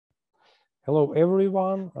Hello,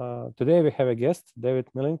 everyone. Today we have a guest, David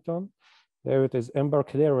Millington. David is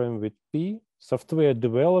Embarcadero MVP, software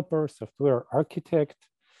developer, software architect,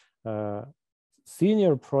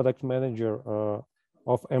 senior product manager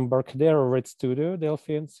of Embarcadero RADStudio,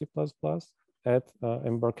 Delphi and C Builder at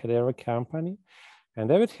Embarcadero company. And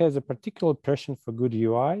David has a particular passion for good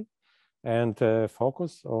UI and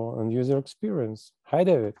focus on user experience. Hi,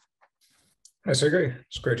 David. Hi, Sergey.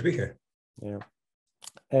 It's great to be here. Yeah.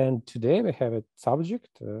 And today we have a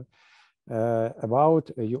subject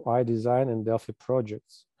about UI design and Delphi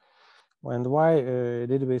projects. And why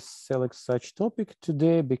did we select such topic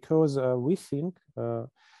today? Because we think UI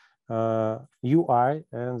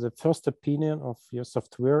and the first opinion of your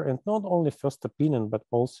software, and not only first opinion, but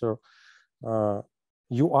also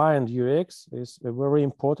UI and UX is very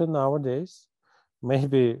important nowadays.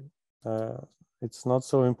 Maybe it's not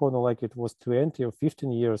so important like it was 20 or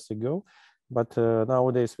 15 years ago. But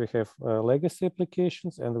nowadays we have legacy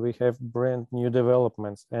applications and we have brand new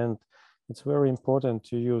developments. And it's very important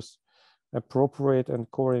to use appropriate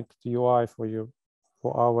and correct UI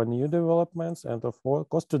for our new developments. And of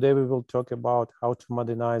course, today we will talk about how to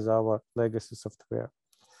modernize our legacy software.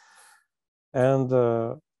 And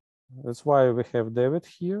that's why we have David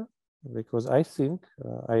here, because I think,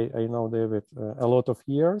 I know David a lot of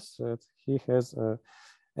years, that he has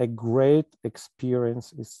a great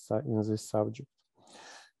experience in this subject.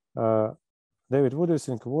 David, what do you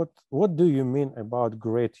think? What do you mean about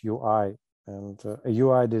great UI and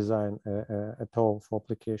UI design at all for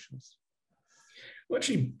applications? Well,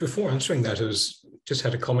 actually, before answering that, I just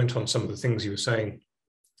had a comment on some of the things you were saying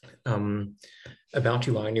about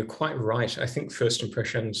UI, and you're quite right. I think first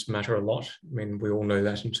impressions matter a lot. I mean, we all know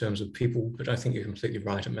that in terms of people, but I think you're completely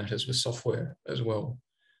right. It matters with software as well.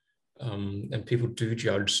 And people do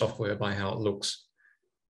judge software by how it looks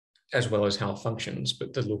as well as how it functions,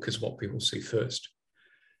 but the look is what people see first.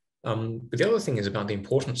 But the other thing is about the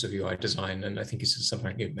importance of UI design, and I think this is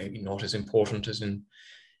something maybe not as important as in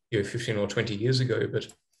 15 or 20 years ago, but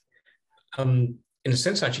in a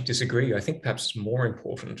sense I actually disagree. I think perhaps it's more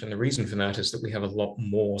important, and the reason for that is that we have a lot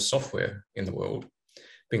more software in the world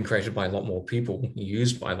being created by a lot more people,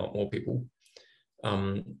 used by a lot more people.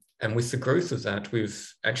 And with the growth of that,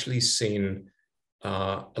 we've actually seen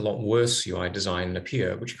a lot worse UI design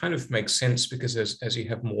appear, which kind of makes sense because as you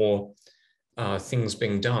have more things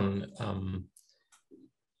being done,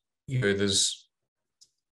 there's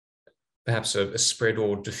perhaps a spread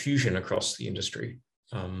or diffusion across the industry.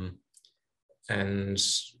 And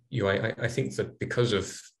I think that because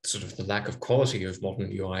of sort of the lack of quality of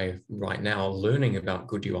modern UI right now, learning about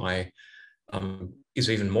good UI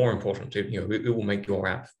is even more important. It will make your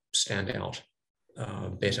app stand out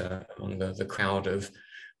better among the crowd of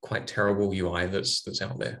quite terrible UI that's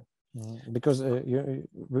out there. Because we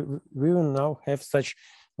will now have such,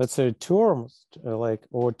 let's say, terms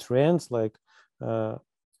or trends like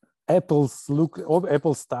Apple's look or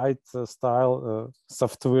Apple style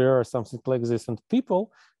software or something like this, and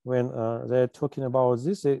people when they're talking about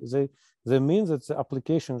this, they mean that the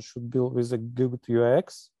application should build with a good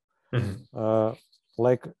UX. Mm-hmm.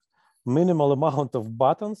 Like minimal amount of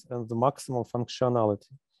buttons and the maximal functionality,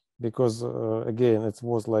 because again, it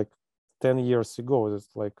was like 10 years ago.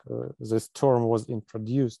 It's like this term was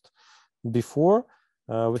introduced. Before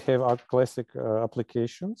we have our classic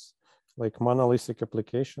applications, like monolithic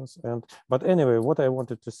applications. But anyway, what I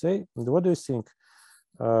wanted to say, what do you think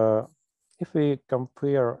if we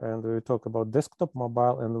compare and we talk about desktop,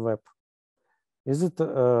 mobile, and web? Is it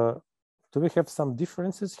do we have some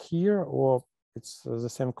differences here, or it's the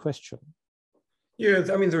same question? Yeah,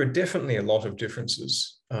 I mean, there are definitely a lot of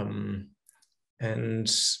differences. And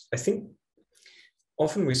I think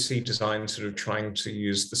often we see design sort of trying to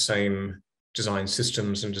use the same design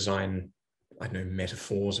systems and design, I don't know,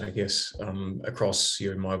 metaphors, I guess, across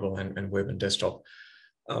your mobile and web and desktop.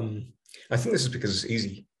 I think this is because it's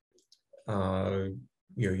easy.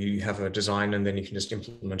 You have a design and then you can just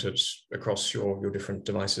implement it across your different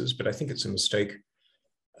devices. But I think it's a mistake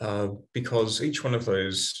because each one of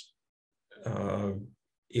those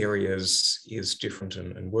areas is different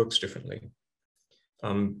and works differently.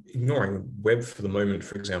 Ignoring web for the moment,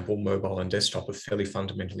 for example, mobile and desktop are fairly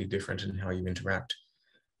fundamentally different in how you interact.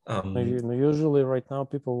 Usually right now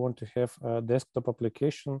people want to have a desktop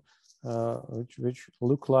application which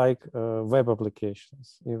look like web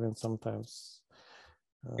applications, even sometimes.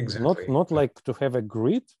 Exactly. Not like to have a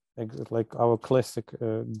grid, like our classic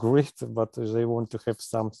grid, but they want to have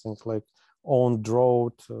something like on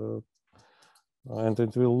drawed, and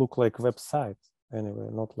it will look like website anyway,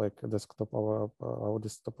 not like a desktop or our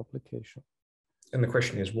desktop application. And the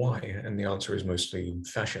question is why? And the answer is mostly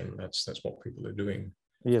fashion. That's what people are doing.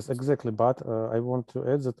 Yes, exactly. But I want to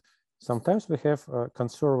add that sometimes we have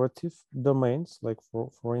conservative domains, like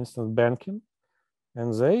for instance, banking,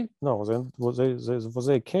 and for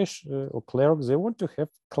their cash or clerk, they want to have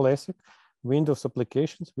classic Windows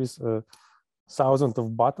applications with thousands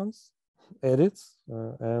of buttons, edits,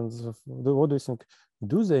 and what do you think?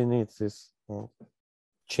 Do they need these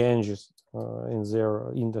changes in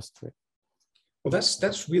their industry? Well,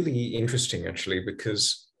 that's really interesting, actually,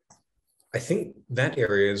 because I think that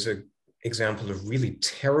area is an example of really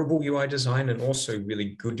terrible UI design and also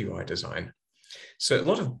really good UI design. So a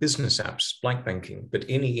lot of business apps like banking, but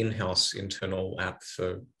any in-house internal app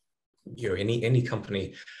for any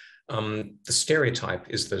company, the stereotype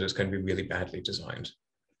is that it's going to be really badly designed.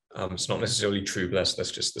 It's not necessarily true, but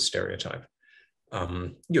that's just the stereotype.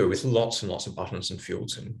 With lots and lots of buttons and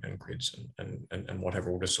fields and grids and whatever,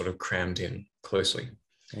 all just sort of crammed in closely.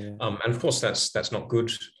 Yeah. And of course, that's not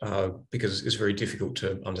good because it's very difficult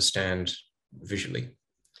to understand visually.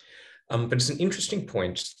 But it's an interesting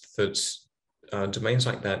point that domains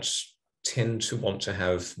like that tend to want to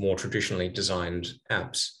have more traditionally designed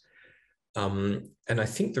apps. And I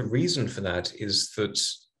think the reason for that is that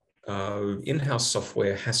in-house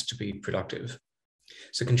software has to be productive.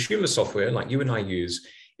 So consumer software, like you and I use,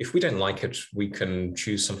 if we don't like it, we can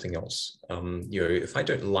choose something else. If I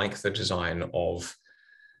don't like the design of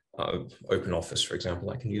OpenOffice, for example,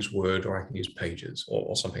 I can use Word or I can use Pages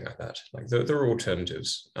or something like that. Like there are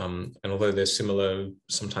alternatives. And although they're similar,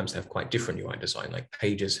 sometimes they have quite different UI design. Like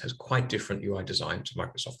Pages has quite different UI design to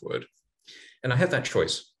Microsoft Word. And I have that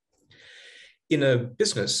choice. In a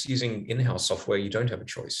business using in-house software, you don't have a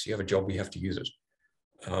choice. You have a job, you have to use it.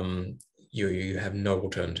 You have no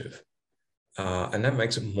alternative. And that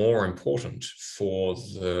makes it more important for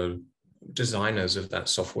the designers of that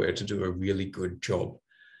software to do a really good job.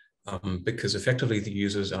 Because effectively the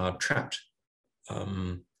users are trapped.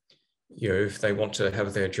 If they want to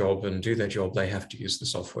have their job and do their job, they have to use the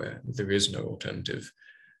software. There is no alternative.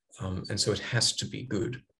 And so it has to be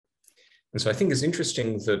good. And so I think it's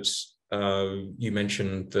interesting that you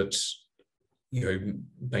mentioned that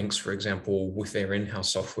banks, for example, with their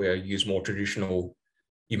in-house software use more traditional,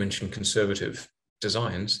 you mentioned conservative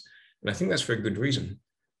designs. And I think that's for a good reason.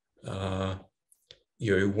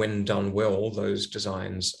 When done well, those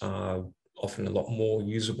designs are often a lot more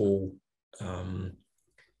usable,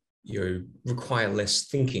 require less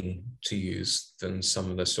thinking to use than some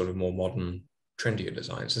of the sort of more modern, trendier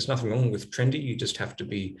designs. There's nothing wrong with trendy. You just have to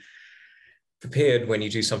be prepared when you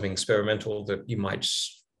do something experimental that you might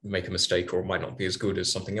make a mistake or might not be as good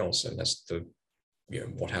as something else. And that's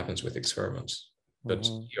what happens with experiments. But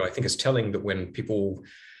I think it's telling that when people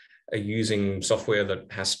are using software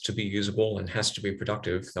that has to be usable and has to be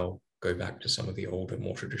productive, they'll go back to some of the older,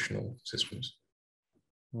 more traditional systems.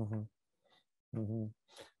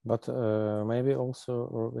 But maybe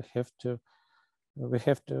also we have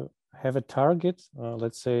to have a target,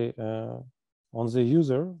 let's say, on the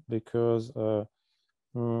user, because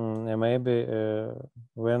maybe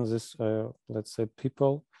when this, let's say,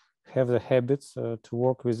 people have the habits to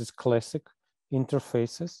work with these classic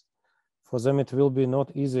interfaces, for them it will be not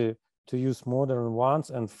easy to use modern ones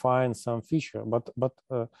and find some feature. But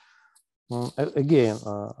again,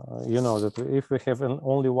 that if we have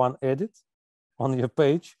only one edit on your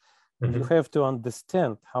page, you have to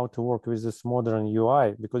understand how to work with this modern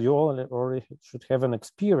UI, because you already should have an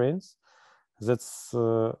experience. That's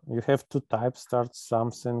you have to type, start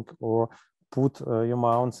something, or put your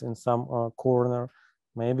mouse in some corner.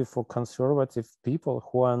 Maybe for conservative people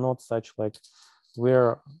who are not such like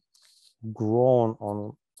we're grown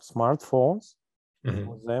on smartphones,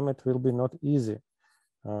 for them it will be not easy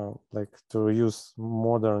like to use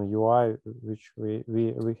modern UI, which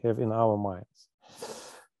we have in our minds.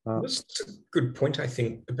 That's a good point, I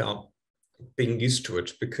think, about being used to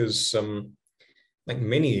it, because like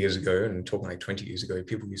many years ago, and talking like 20 years ago,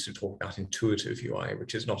 people used to talk about intuitive UI,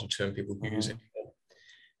 which is not a term people use anymore.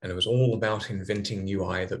 And it was all about inventing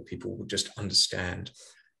UI that people would just understand.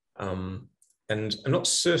 And I'm not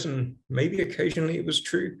certain, maybe occasionally it was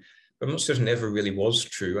true, but I'm not certain ever really was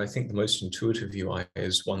true. I think the most intuitive UI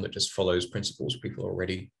is one that just follows principles people are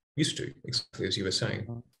already used to, exactly as you were saying.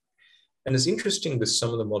 And it's interesting with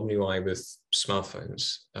some of the modern UI with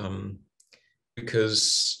smartphones,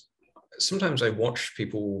 because sometimes I watch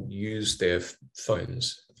people use their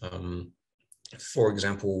phones. For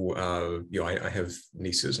example, I have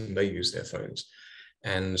nieces and they use their phones.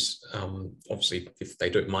 And obviously, if they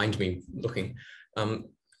don't mind me looking, I've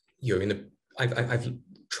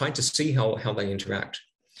tried to see how they interact.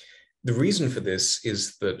 The reason for this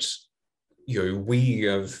is that we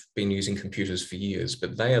have been using computers for years,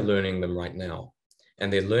 but they are learning them right now,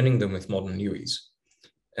 and they're learning them with modern UIs.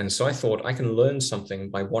 And so I thought I can learn something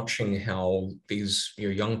by watching how these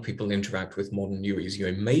young people interact with modern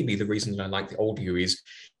UIs. Maybe the reason that I like the old UIs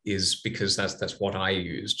is because that's what I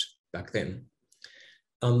used back then.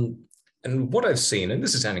 And what I've seen, and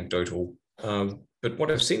this is anecdotal, but what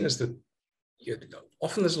I've seen is that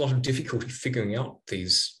often there's a lot of difficulty figuring out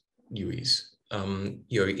these UIs.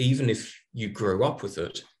 Even if you grow up with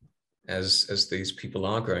it, as these people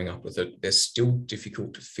are growing up with it, they're still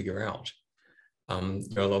difficult to figure out.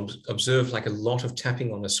 I'll observe like a lot of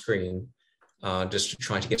tapping on a screen just to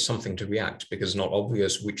try to get something to react, because it's not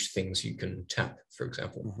obvious which things you can tap, for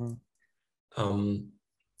example. And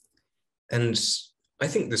I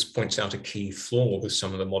think this points out a key flaw with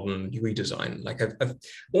some of the modern UI design. Like I've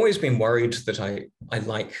always been worried that I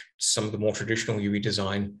like some of the more traditional UI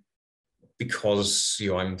design because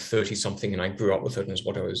I'm 30 something and I grew up with it and it's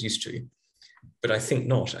what I was used to. But I think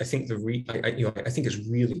not. I think I think it's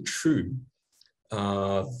really true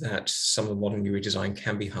that some of the modern UI design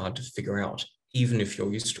can be hard to figure out, even if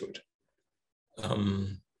you're used to it.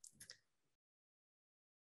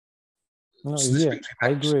 No, yeah, I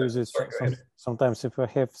agree with this. Sometimes if I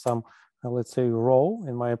have some, let's say, row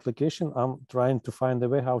in my application, I'm trying to find a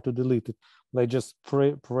way how to delete it. Like just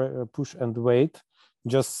push and wait,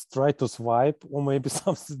 just try to swipe, or maybe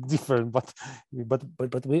something different. But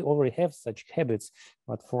we already have such habits.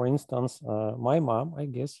 But for instance, my mom, I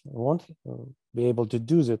guess, won't be able to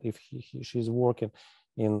do that if she's working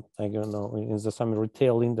in, I don't know, in some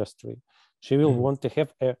retail industry. She will want to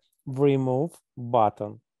have a remove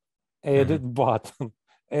button, edit button,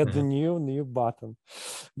 add a new button.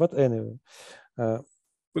 But anyway,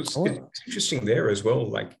 it's interesting there as well.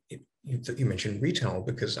 Like you mentioned retail,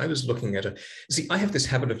 because I was looking at I have this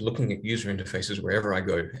habit of looking at user interfaces wherever I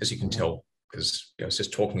go, as you can tell, because it's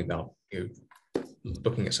just talking about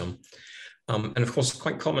looking at some. And of course,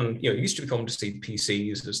 quite common, it used to be common to see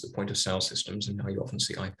PCs as the point of sale systems, and now you often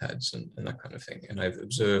see iPads and that kind of thing. And I've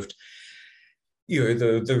observed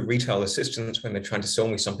the retail assistants, when they're trying to sell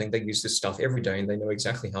me something, they use this stuff every day and they know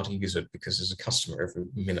exactly how to use it, because there's a customer every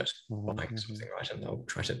minute buying something, right? And they'll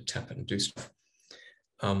try to tap it and do stuff.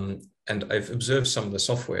 And I've observed some of the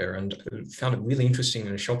software and found it really interesting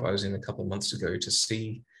in a shop I was in a couple of months ago to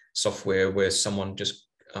see software where someone just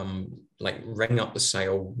like rang up the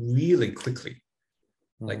sale really quickly.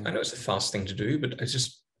 Like, I know it's a fast thing to do, but I was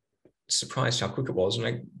just surprised how quick it was. And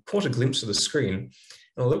I caught a glimpse of the screen.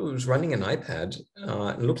 And although it was running an iPad,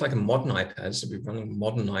 it looked like a modern iPad, so we're running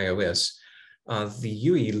modern iOS. The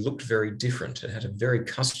UI looked very different. It had a very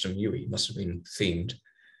custom UI, must have been themed.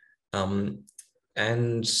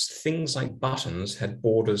 And things like buttons had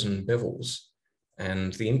borders and bevels.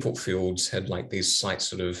 And the input fields had like these slight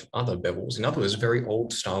sort of other bevels. In other words, very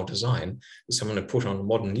old style design that someone had put on a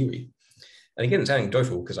modern UI. And again, it's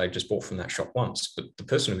anecdotal because I just bought from that shop once, but the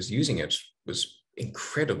person who was using it was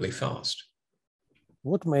incredibly fast.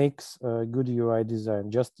 What makes a good UI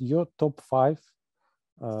design? Just your top 5,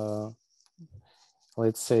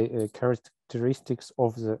 let's say, characteristics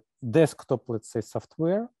of the desktop, let's say,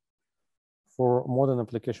 software for modern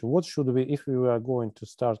application. What should we, if we are going to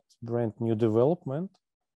start brand new development,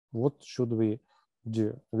 what should we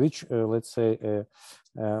do? Which, let's say,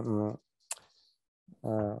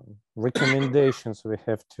 recommendations we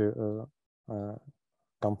have to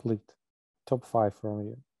complete? Top 5 from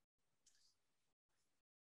you.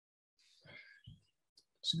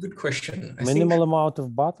 It's a good question. Minimal amount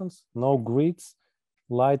of buttons, no grids,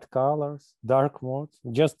 light colors, dark modes.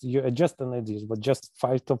 Just an idea, but just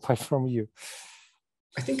top 5 from you.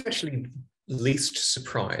 I think actually least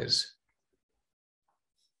surprise,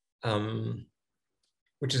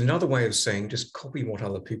 which is another way of saying just copy what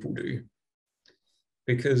other people do.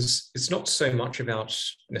 Because it's not so much about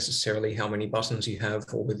necessarily how many buttons you have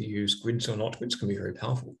or whether you use grids or not. Grids can be very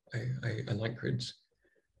powerful. I like grids.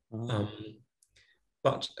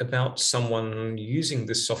 But about someone using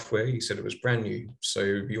this software, you said it was brand new, so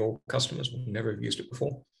your customers will never have used it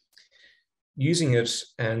before. Using it,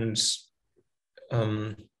 and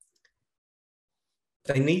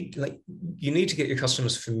you need to get your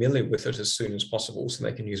customers familiar with it as soon as possible so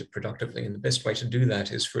they can use it productively. And the best way to do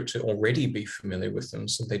that is for it to already be familiar with them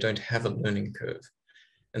so they don't have a learning curve.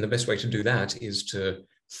 And the best way to do that is to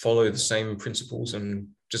follow the same principles and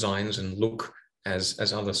designs and look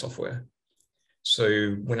as other software.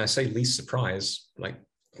 So when I say least surprise,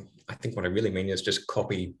 I think what I really mean is just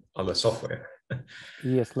copy other software.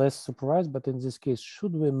 Yes, less surprise, but in this case,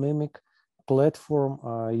 should we mimic platform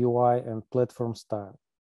UI and platform style?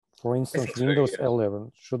 For instance, Windows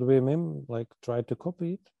 11, should we try to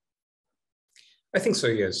copy it? I think so,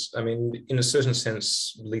 yes. I mean, in a certain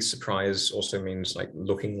sense, least surprise also means like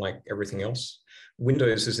looking like everything else.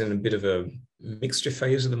 Windows is in a bit of a mixture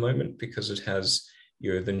phase at the moment because it has,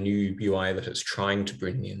 you know, the new UI that it's trying to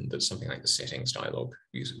bring in that something like the settings dialog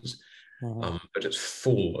uses. But it's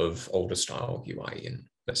full of older style UI in,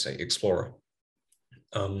 let's say, Explorer.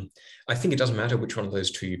 I think it doesn't matter which one of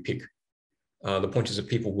those two you pick. The point is that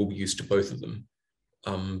people will be used to both of them.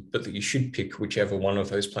 But that you should pick whichever one of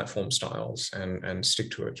those platform styles and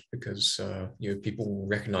stick to it because you know, people will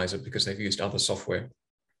recognize it because they've used other software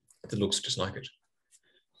that looks just like it.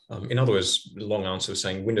 In other words, the long answer is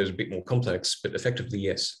saying Windows is a bit more complex, but effectively,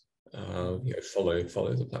 yes, you know, follow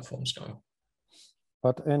the platform style.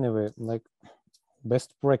 But anyway, like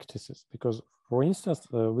best practices, because for instance,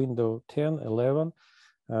 Windows 10, 11,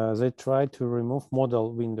 they try to remove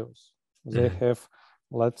modal windows. They have,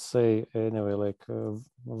 let's say, anyway, like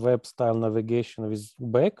web style navigation with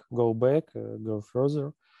go back, go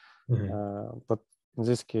further. But in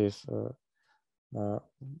this case,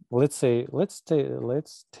 let's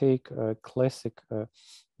take a classic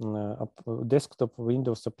desktop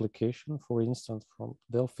Windows application, for instance, from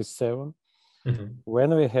Delphi 7.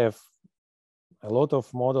 When we have a lot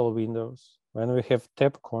of modal windows, when we have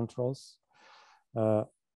tab controls,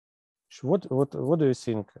 what do you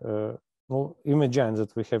think? Well, imagine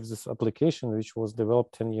that we have this application which was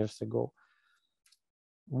developed 10 years ago.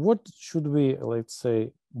 What should we, let's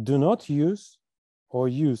say, do not use or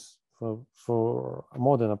use for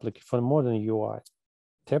modern application, for modern UI?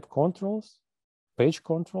 Tab controls, page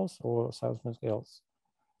controls, or something else?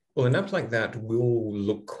 Well, an app like that will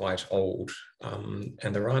look quite old.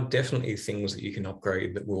 And there are definitely things that you can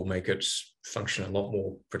upgrade that will make it function a lot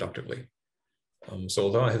more productively. So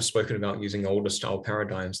although I have spoken about using older style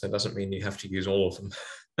paradigms, that doesn't mean you have to use all of them.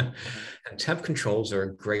 And tab controls are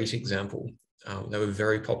a great example. They were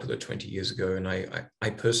very popular 20 years ago, and I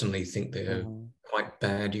personally think they're quite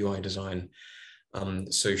bad UI design.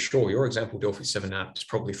 So sure, your example, Delphi 7 app is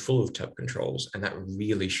probably full of tab controls, and that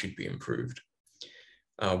really should be improved.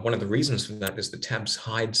 One of the reasons for that is the tabs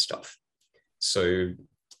hide stuff. So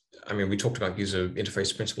I mean, we talked about user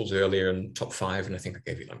interface principles earlier in top 5, and I think I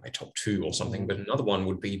gave you like my top 2 or something, but another one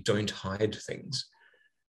would be don't hide things.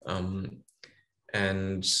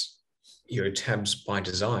 And, you know, tabs by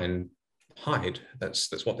design hide,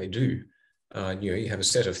 that's what they do. You know, you have a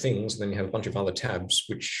set of things, and then you have a bunch of other tabs,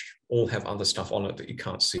 which all have other stuff on it that you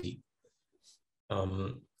can't see.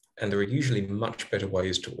 And there are usually much better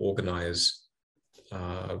ways to organize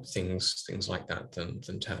things like that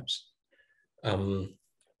than tabs.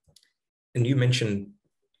 And you mentioned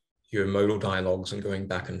your modal dialogues and going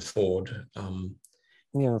back and forward.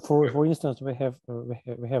 Yeah, for instance, we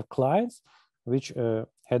have clients which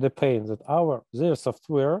had a pain that their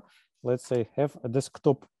software, let's say, have a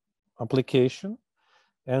desktop application,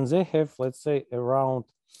 and they have, let's say, around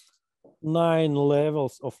 9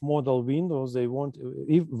 levels of modal windows. They want,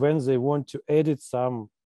 when they want to edit some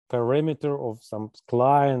parameter of some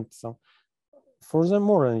client, for the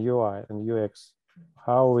modern UI and UX,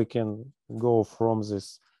 how we can go from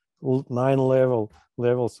this 9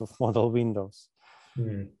 levels of modal windows.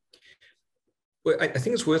 Well, I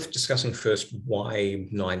think it's worth discussing first why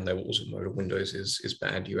 9 levels of modal windows is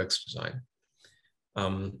bad UX design.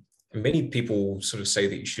 Many people sort of say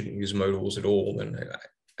that you shouldn't use modals at all, and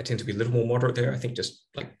I tend to be a little more moderate there. I think just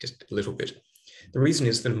a little bit. The reason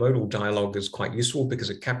is that modal dialogue is quite useful because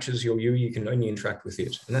it captures your UI. You can only interact with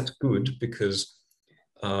it, and that's good because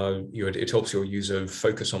it helps your user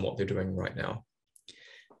focus on what they're doing right now.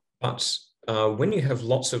 But when you have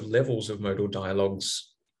lots of levels of modal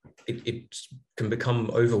dialogues, it can become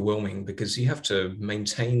overwhelming because you have to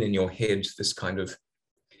maintain in your head this kind of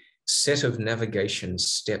set of navigation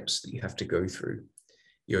steps that you have to go through.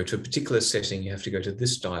 You know, to a particular setting, you have to go to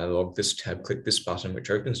this dialog, this tab, click this button,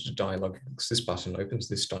 which opens the dialog, clicks this button, opens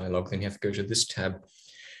this dialog, then you have to go to this tab,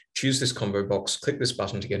 choose this combo box, click this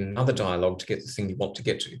button to get another dialog to get the thing you want to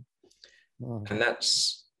get to. And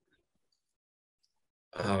that's,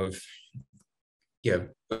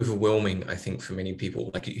 overwhelming, I think, for many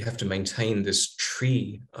people. Like, you have to maintain this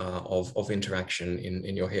tree of interaction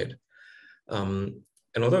in your head.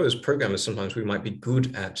 And although as programmers, sometimes we might be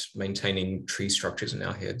good at maintaining tree structures in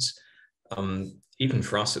our heads, even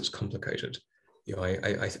for us, it's complicated. You know,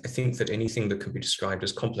 I think that anything that can be described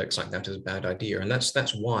as complex like that is a bad idea. And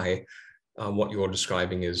that's why what you're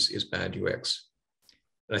describing is bad UX.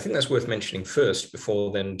 And I think that's worth mentioning first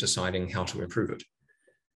before then deciding how to improve it.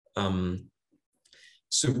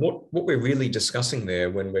 So what we're really discussing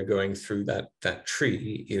there when we're going through that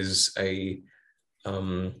tree is a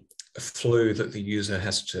flow that the user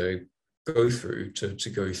has to go through to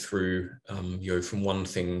go through, from one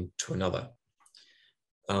thing to another.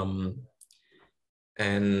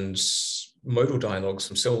 And modal dialogues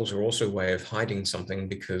themselves are also a way of hiding something,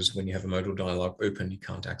 because when you have a modal dialogue open, you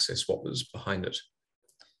can't access what was behind it.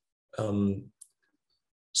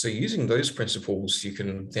 So using those principles, you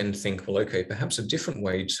can then think, well, okay, perhaps a different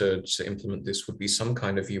way to implement this would be some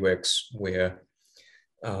kind of UX where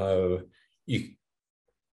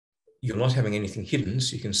you're not having anything hidden,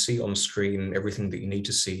 so you can see on screen everything that you need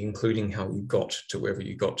to see, including how you got to wherever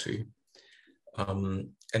you got to.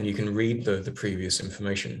 And you can read the previous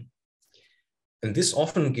information. And this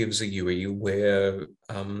often gives a UE where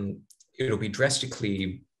it'll be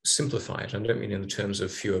drastically simplified. I don't mean in the terms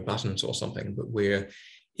of fewer buttons or something, but where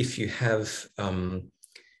if you have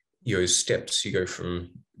steps, you go from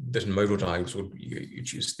the modal dialogues, you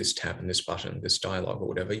choose this tab and this button, this dialogue or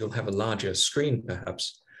whatever, you'll have a larger screen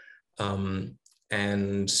perhaps.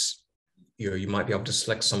 And you might be able to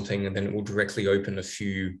select something, and then it will directly open a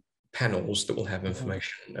few panels that will have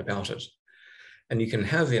information about it. And you can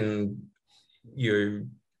have in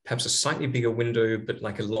perhaps a slightly bigger window, but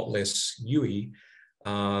like a lot less UE,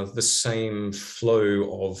 the same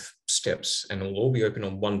flow of steps, and it'll all be open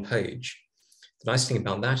on one page. The nice thing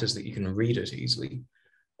about that is that you can read it easily.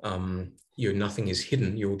 Nothing is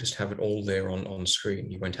hidden. You'll just have it all there on screen.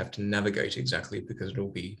 You won't have to navigate exactly, because it'll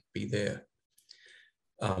be there.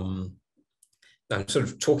 I'm sort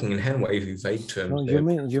of talking in hand-wavy, vague terms. No,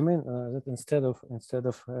 you mean that instead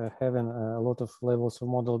of having a lot of levels of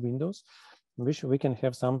model windows, we can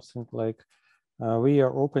have something like we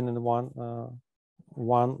are opening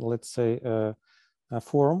one, let's say, a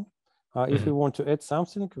form. If we want to add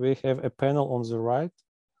something, we have a panel on the right,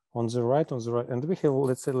 and we have,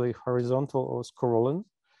 let's say, like horizontal or scrolling,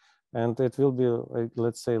 and it will be like,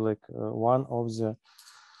 let's say, like one of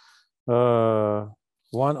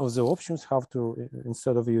the options how to,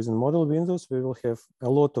 instead of using model windows, we will have a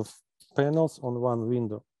lot of panels on one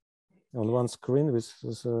window, on one screen with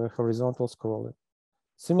horizontal scrolling.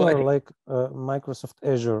 Similar like Microsoft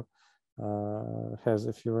Azure has,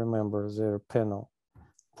 if you remember, their panel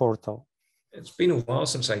portal. It's been a while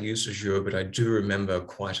since I used Azure, but I do remember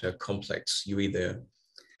quite a complex UE there.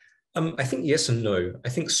 I think yes and no. I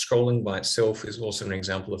think scrolling by itself is also an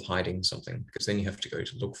example of hiding something, because then you have to go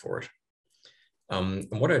to look for it. And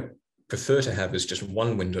what I prefer to have is just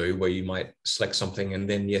one window where you might select something, and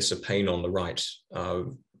then yes, a pane on the right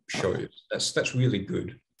shows. That's really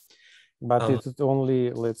good. But it's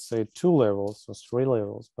only, let's say, 2 levels or 3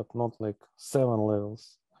 levels, but not like 7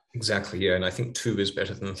 levels. Exactly, yeah. And I think 2 is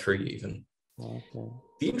better than 3 even. Okay.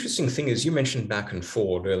 The interesting thing is you mentioned back and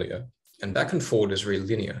forward earlier, and back and forward is very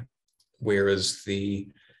linear, whereas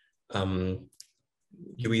the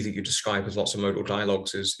UE that you describe with lots of modal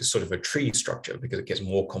dialogues is sort of a tree structure, because it gets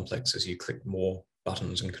more complex as you click more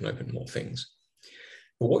buttons and can open more things.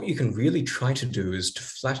 But what you can really try to do is to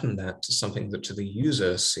flatten that to something that to the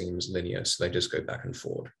user seems linear, so they just go back and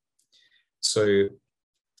forward. So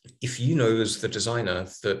if you know as the designer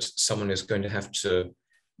that someone is going to have to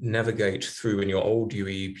navigate through in your old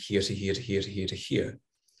UE here to here to here to here to here,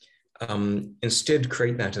 instead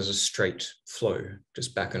create that as a straight flow,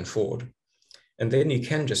 just back and forward. And then you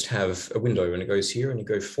can just have a window, and it goes here, and you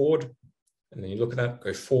go forward, and then you look at that,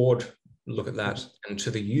 go forward, look at that. And to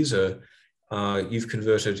the user, you've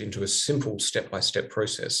converted into a simple step-by-step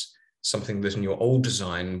process, something that in your old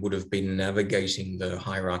design would have been navigating the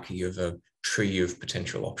hierarchy of a tree of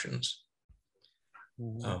potential options.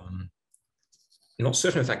 I'm not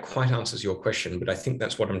certain if that quite answers your question, but I think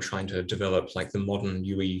that's what I'm trying to develop, like the modern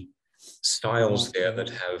UE styles there that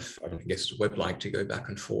have, I guess it's web-like to go back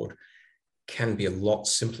and forward, can be a lot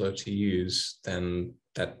simpler to use than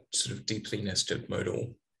that sort of deeply nested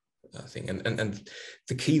modal thing. And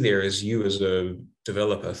the key there is you as a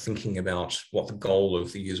developer thinking about what the goal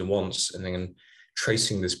of the user wants, and then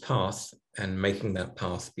tracing this path and making that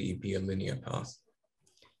path be a linear path.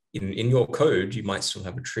 In your code, you might still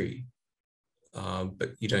have a tree, but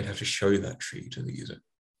you don't have to show that tree to the user.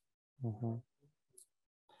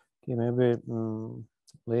 Okay, maybe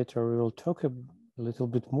later we will talk a little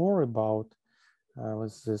bit more about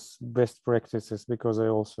this best practices, because I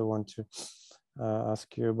also want to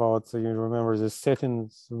ask you about, you remember the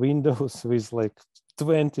settings windows with like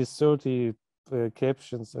 20, 30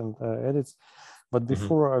 captions and edits. But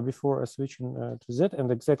before switching to that,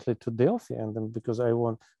 and exactly to Delphi, and then because I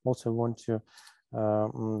also want to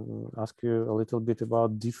ask you a little bit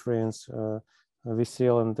about difference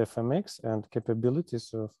VCL and FMX and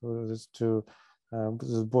capabilities of these two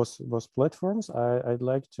both platforms. I'd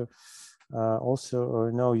like to also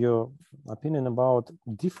know your opinion about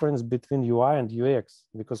difference between UI and UX,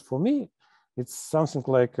 because for me, it's something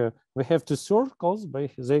like we have two circles,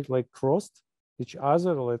 but they like crossed each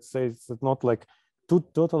other. Let's say it's not like two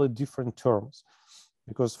totally different terms,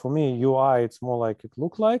 because for me, UI, it's more like it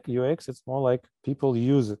look like, UX, it's more like people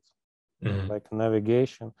use it, like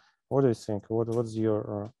navigation. What do you think? What's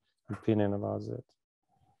your opinion about that?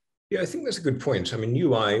 Yeah, I think that's a good point. I mean,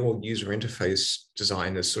 UI or user interface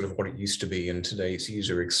design is sort of what it used to be, and today it's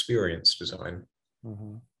user experience design.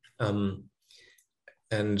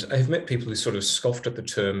 And I've met people who sort of scoffed at the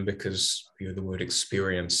term because the word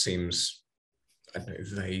experience seems, I don't know,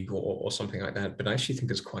 vague or something like that. But I actually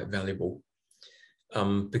think it's quite valuable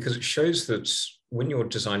because it shows that when you're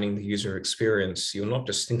designing the user experience, you're not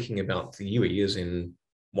just thinking about the UI as in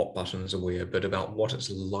what buttons are where, but about what it's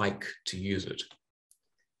like to use it.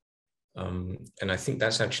 And I think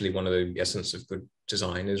that's actually one of the essence of good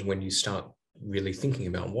design, is when you start really thinking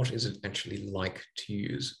about what is it actually like to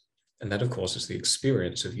use. And that, of course, is the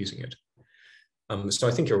experience of using it. So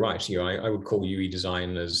I think you're right. I would call UI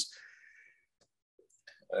design as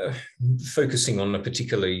focusing on a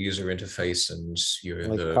particular user interface and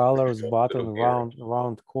like the colors, button,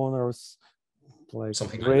 round corners, like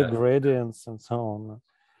something like that. gradients and so on.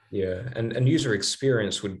 Yeah, and user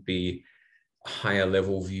experience would be a higher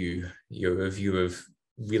level view, a view of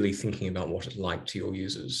really thinking about what it's like to your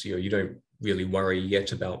users. You don't really worry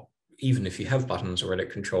yet about, even if you have buttons or edit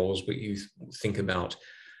controls, but you think about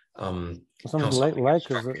something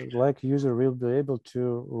like user will be able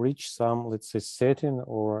to reach some, let's say, setting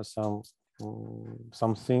or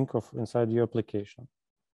something of inside your application.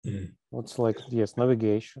 What's like, yes,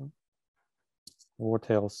 navigation. What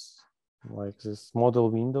else? Like this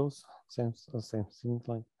model windows, same thing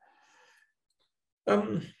like.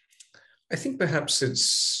 I think perhaps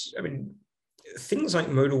it's, I mean, things like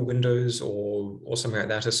modal windows or something like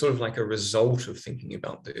that are sort of like a result of thinking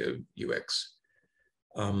about the UX.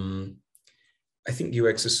 I think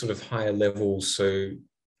UX is sort of higher level, so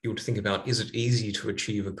you would think about, is it easy to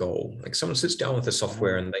achieve a goal? Like someone sits down with the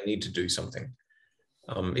software and they need to do something.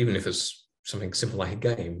 Even if it's something simple like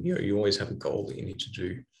a game, you always have a goal that you need to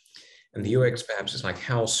do. And the UX perhaps is like,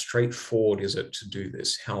 how straightforward is it to do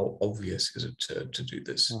this? How obvious is it to do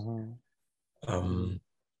this? And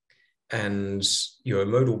a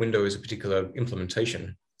modal window is a particular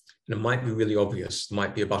implementation. And it might be really obvious. There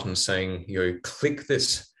might be a button saying, click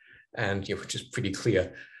this, and which is pretty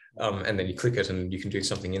clear. And then you click it and you can do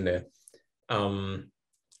something in there.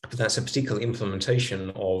 But that's a particular implementation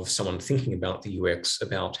of someone thinking about the UX,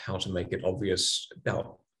 about how to make it obvious,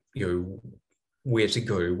 about where to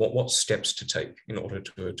go, what steps to take in order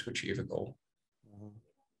to achieve a goal.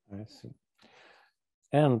 I see.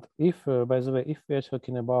 And if, by the way, if we are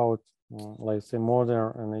talking about, like say,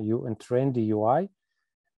 modern and trendy UI,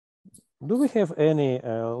 do we have any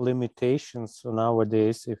limitations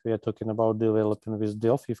nowadays if we are talking about developing with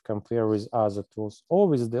Delphi compared with other tools? Or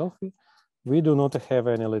with Delphi, we do not have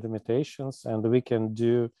any limitations, and we can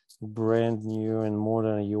do brand new and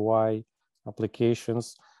modern UI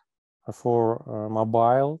applications for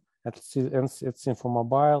mobile, it's for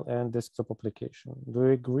mobile and desktop application. Do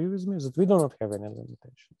you agree with me that we do not have any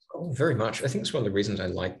limitations? Oh, very much. I think it's one of the reasons I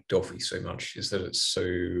like Delphi so much, is that it's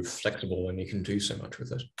so flexible and you can do so much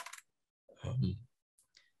with it.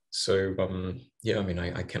 Yeah, I mean,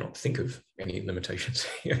 I cannot think of any limitations.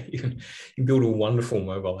 You can build a wonderful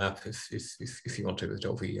mobile app if you want to with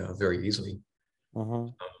Delphi very easily.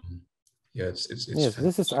 Yeah, it's yes.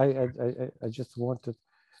 This is I just wanted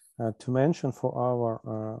to mention for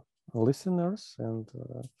our listeners, and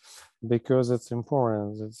because it's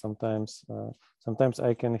important that sometimes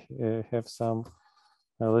I can have some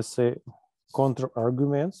let's say counter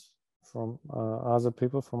arguments from other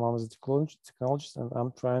people from other technologies, and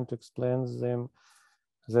I'm trying to explain them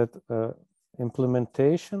that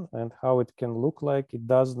implementation and how it can look like, it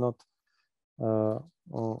does not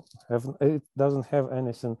doesn't have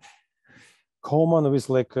anything common with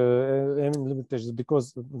like any limitations,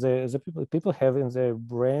 because the people have in their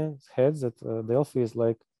brains heads that Delphi is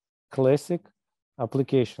like classic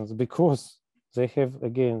applications, because they have,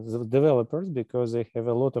 again, the developers, because they have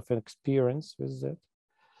a lot of experience with that.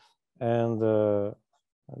 And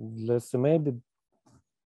let's say maybe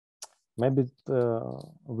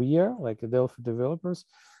we are like Delphi developers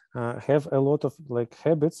have a lot of like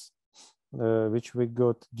habits which we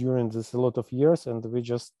got during this a lot of years, and we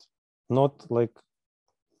just not like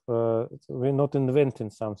we're not inventing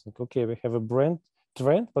something. Okay, we have a brand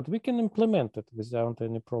trend, but we can implement it without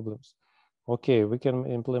any problems. Okay, we can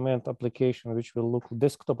implement application which will look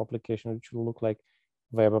desktop application which will look like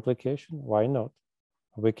web application. Why not?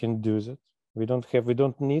 we can do that. We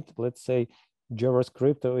don't need, let's say,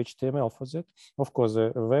 JavaScript or HTML for that. Of course,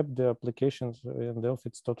 the applications in Delphi,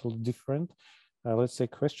 it's totally different, let's say,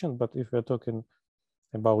 question. But if we're talking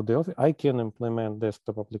about Delphi, I can implement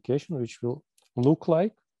desktop application, which will look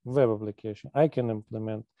like web application. I can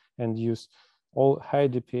implement and use all high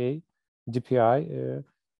DPI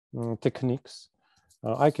techniques.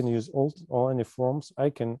 I can use all any forms. I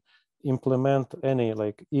can implement any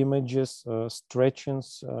like images,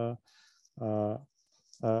 stretchings,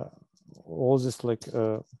 all this like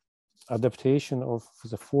adaptation of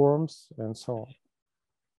the forms and so on.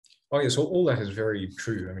 Oh yes, all that is very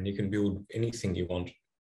true. I mean, you can build anything you want,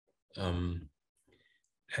 and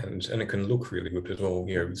it can look really good as well.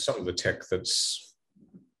 You know, some of the tech that's,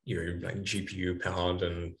 you know, like GPU powered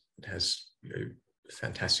and it has, you know,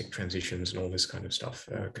 fantastic transitions and all this kind of stuff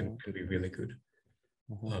can be really good.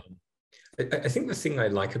 I think the thing I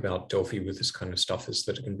like about Delphi with this kind of stuff is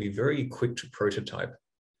that it can be very quick to prototype.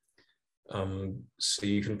 So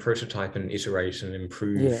you can prototype and iterate and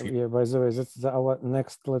improve. Yeah. By the way, that's our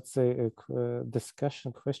next, let's say,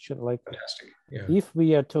 discussion question. Like, fantastic. Yeah. If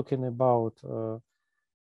we are talking about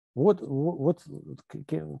what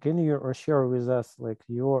can you share with us like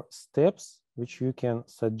your steps which you can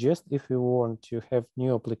suggest if you want to have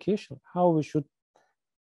new application, how we should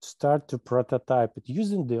start to prototype it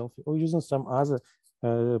using Delphi or using some other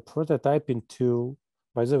prototyping tool?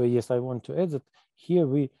 By the way, yes, I want to add that here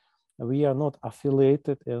we are not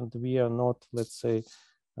affiliated and we are not, let's say,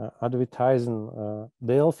 advertising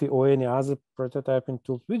Delphi or any other prototyping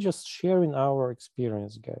tools. We're just sharing our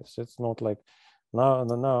experience, guys. It's not like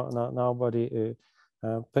nobody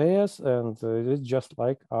pay us, and it's just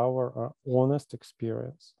like our honest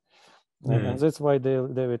experience. And that's why,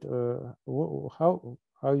 David, how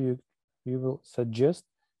you will suggest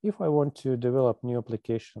if I want to develop new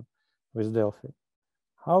application with Delphi,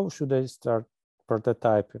 how should I start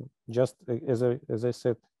prototyping? Just as I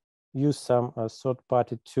said, use some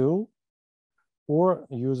third-party tool or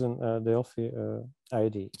using Delphi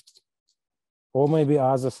IDE, or maybe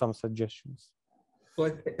some suggestions.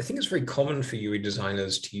 Well, I think it's very common for UI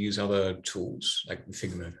designers to use other tools, like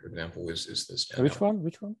Figma, for example, is the standout.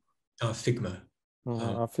 Which one? Figma.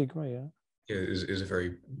 Figma, yeah. Is a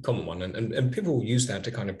very common one, and people use that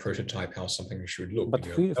to kind of prototype how something should look. But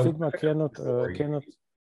Figma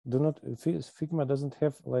Figma doesn't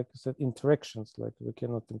have like said interactions. Like we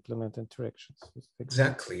cannot implement interactions.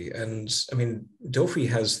 Exactly, and I mean Delphi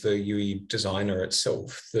has the UI designer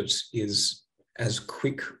itself that is as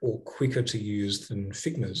quick or quicker to use than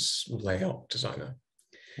Figma's layout designer.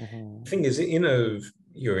 The thing is, in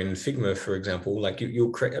Figma, for example, like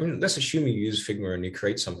you'll create, I mean, let's assume you use Figma and you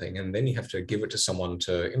create something and then you have to give it to someone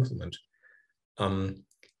to implement.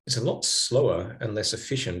 It's a lot slower and less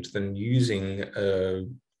efficient than using a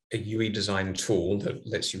UI design tool that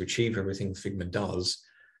lets you achieve everything Figma does,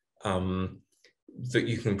 that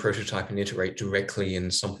you can prototype and iterate directly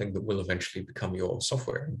in something that will eventually become your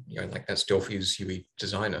software. You know, like that's Delphi's UI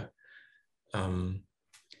designer.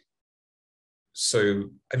 So,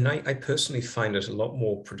 I mean, I personally find it a lot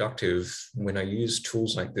more productive when I use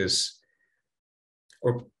tools like this,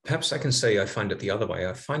 or perhaps I can say I find it the other way.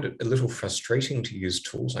 I find it a little frustrating to use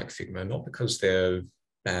tools like Figma, not because they're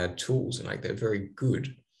bad tools and like they're very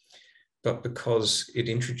good, but because it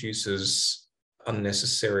introduces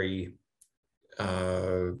unnecessary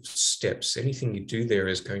steps. Anything you do there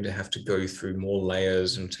is going to have to go through more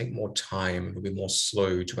layers and take more time. It'll be more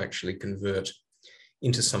slow to actually convert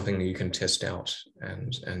into something that you can test out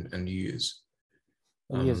and use.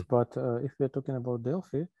 Yes, but if we're talking about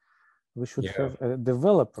Delphi, we should have a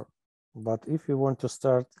developer. But if you want to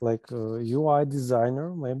start like a UI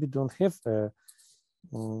designer, maybe don't have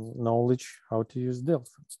knowledge how to use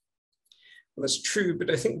Delphi. Well, that's true, but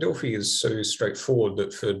I think Delphi is so straightforward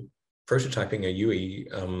that for prototyping a UI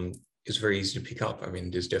is very easy to pick up. I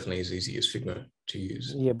mean, it's definitely as easy as Figma to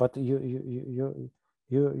use. Yeah, but you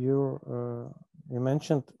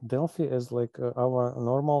mentioned Delphi as like our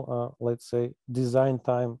normal, let's say, design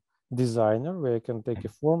time designer, where you can take a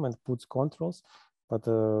form and put controls, but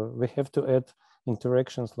we have to add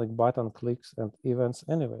interactions like button clicks and events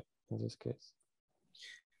anyway in this case.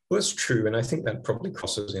 Well, that's true, and I think that probably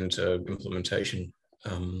crosses into implementation.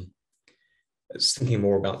 It's thinking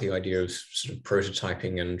more about the idea of sort of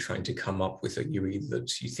prototyping and trying to come up with a UI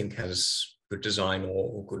that you think has good design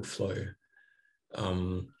or good flow.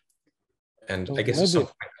 And I guess at some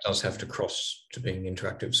point it does have to cross to being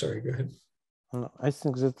interactive. Sorry, go ahead. I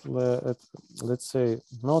think that, let's say,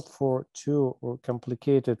 not for too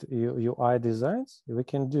complicated UI designs, we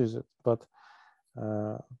can do that. But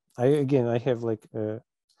I have like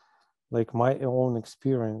like my own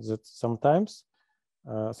experience that sometimes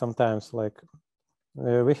like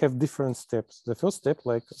we have different steps. The first step,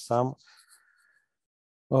 like some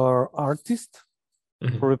artists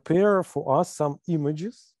prepare for us some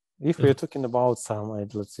images. If we're talking about some,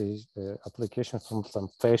 let's say, application from some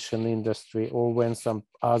fashion industry, or when some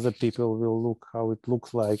other people will look how it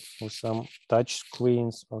looks like, or some touch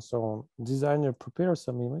screens or so on, designer prepares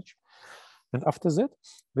some image. And after that,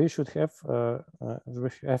 we should have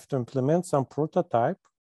to implement some prototype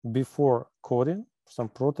before coding, some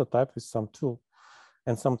prototype with some tool.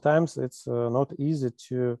 And sometimes it's not easy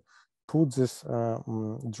to put these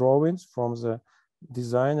drawings from the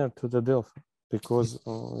designer to the Delphi, because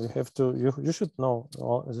you have to, you should know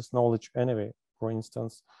all this knowledge anyway. For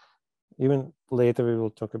instance, even later we will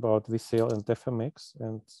talk about VCL and FMX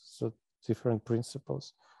and so different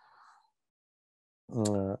principles.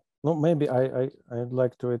 No, maybe I'd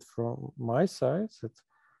like to add from my side that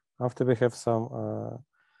after we have some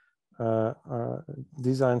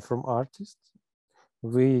design from artists,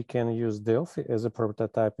 we can use Delphi as a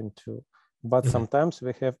prototyping tool. But sometimes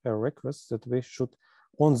we have a request that we should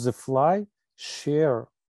on the fly share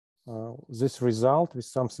this result with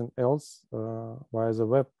something else via the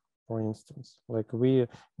web, for instance. Like we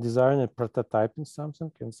design a prototyping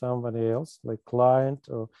something, and somebody else, like client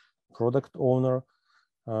or product owner,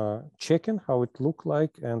 checking how it look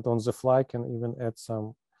like, and on the fly can even add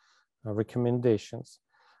some recommendations.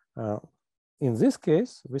 In this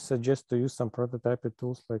case, we suggest to use some prototyping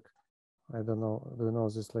tools like, I don't know, do you know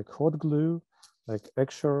this, like hot glue, like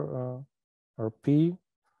Xure RP,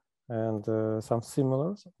 and some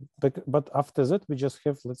similars. But after that, we just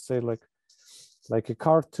have, let's say, like a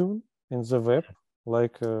cartoon in the web.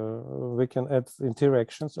 Like we can add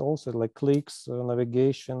interactions also, like clicks,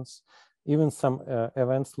 navigations, even some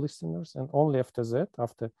events listeners. And only after that,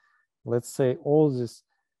 after, let's say, all this,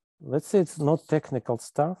 let's say it's not technical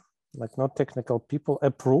stuff, like not technical people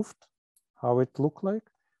approved how it look like.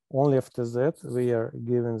 Only after that, we are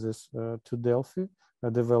giving this to Delphi,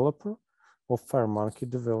 a developer, or FireMonkey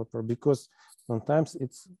developer, because sometimes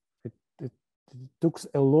it took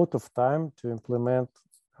a lot of time to implement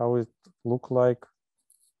how it look like,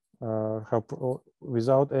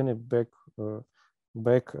 without any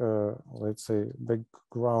let's say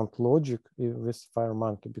background logic with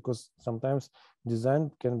FireMonkey, because sometimes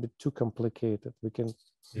design can be too complicated. We can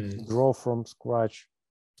draw from scratch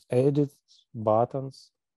edits,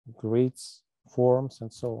 buttons, grids, forms,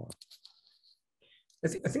 and so on. I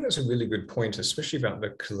think that's a really good point, especially about the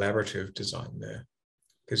collaborative design there,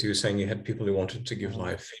 because you were saying you had people who wanted to give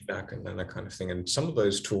live feedback and that kind of thing. And some of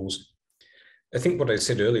those tools, I think what I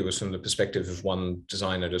said earlier was from the perspective of one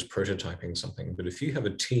designer just prototyping something. But if you have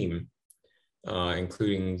a team,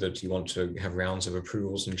 including that you want to have rounds of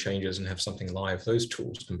approvals and changes and have something live, those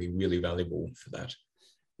tools can be really valuable for that.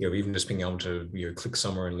 You know, even just being able to click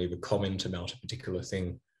somewhere and leave a comment about a particular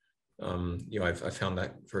thing. I've found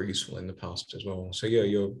that very useful in the past as well. So yeah,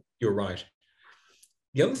 you're right.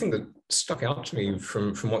 The other thing that stuck out to me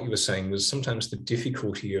from what you were saying was sometimes the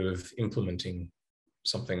difficulty of implementing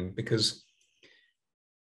something, because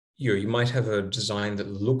you might have a design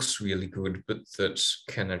that looks really good, but that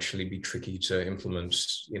can actually be tricky to implement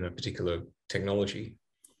in a particular technology.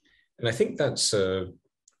 And I think that's a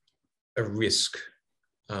risk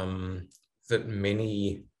that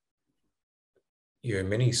many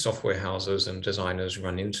software houses and designers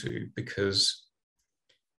run into, because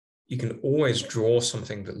you can always draw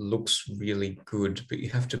something that looks really good, but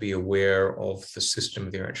you have to be aware of the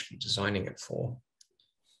system they're actually designing it for.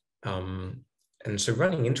 And so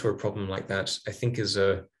running into a problem like that, I think, is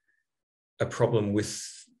a problem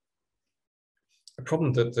that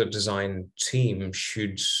the design team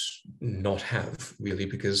should not have, really,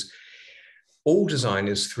 because all design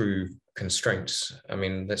is through constraints. I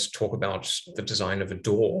mean, let's talk about the design of a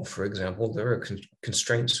door, for example. There are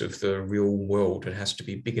constraints of the real world. It has to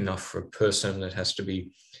be big enough for a person. It has to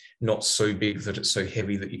be not so big that it's so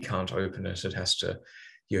heavy that you can't open it. It has to,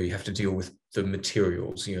 you have to deal with the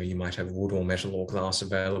materials. You might have wood or metal or glass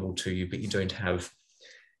available to you, but you don't have,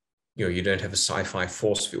 you don't have a sci-fi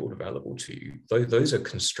force field available to you. Those are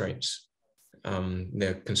constraints.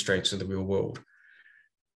 They're constraints of the real world.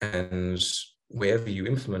 And wherever you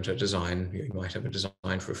implement a design, you might have a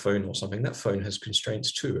design for a phone or something. That phone has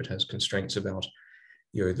constraints too. It has constraints about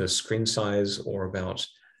the screen size, or about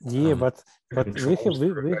but we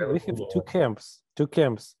have two camps.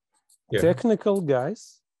 Yeah. Technical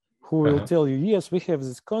guys who will tell you, yes, we have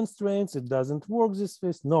these constraints, it doesn't work this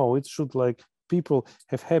way. No, it should, like, people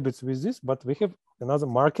have habits with this, but we have another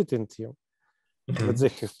marketing team. But they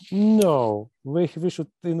have, no, we should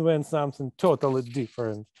invent something totally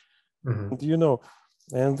different. And, you know,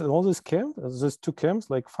 and all these camps, these two camps,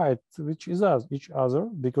 like fight each other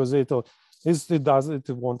because they thought it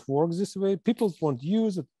won't work this way. People won't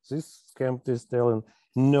use it. This camp is telling,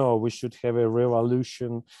 no, we should have a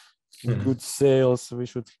revolution, good sales. We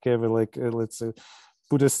should have let's say,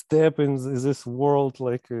 put a step in this world,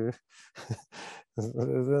 like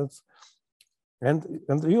that's. And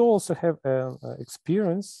you also have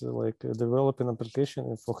experience like developing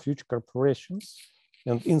application for huge corporations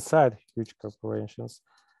and inside huge corporations.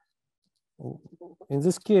 In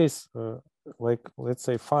this case, like let's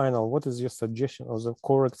say final, what is your suggestion of the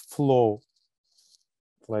correct flow,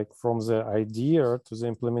 like from the idea to the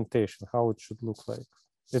implementation, how it should look like?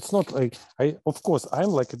 It's not like of course, I'm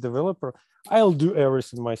like a developer. I'll do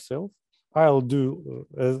everything myself. I'll do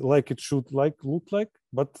like it should look like,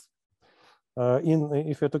 but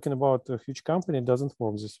if you're talking about a huge company, it doesn't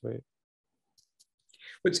work this way.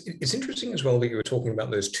 But it's interesting as well that you were talking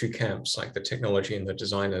about those two camps, like the technology and the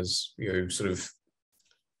designers, you know, sort of.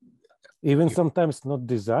 Even sometimes not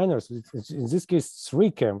designers, in this case,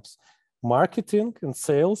 three camps: marketing and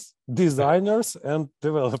sales, designers and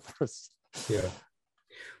developers. Yeah.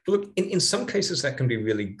 But look, in some cases that can be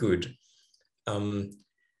really good.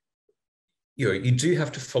 You know, you do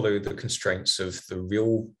have to follow the constraints of the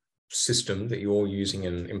real system that you're using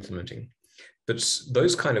and implementing. But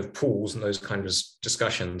those kind of pools and those kind of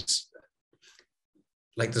discussions,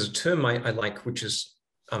 like there's a term I like, which is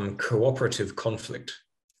cooperative conflict.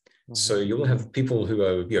 So you'll have people who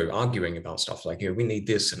are, you know, arguing about stuff like, you know, we need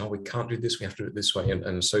this, and oh, we can't do this, we have to do it this way,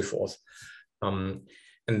 and so forth. And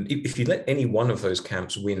if you let any one of those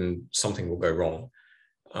camps win, something will go wrong.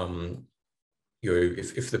 You know,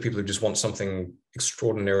 if the people who just want something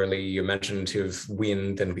extraordinarily imaginative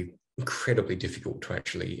win, then it'll be incredibly difficult to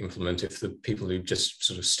actually implement. If the people who just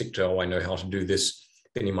sort of stick to, oh, I know how to do this,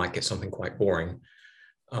 then you might get something quite boring.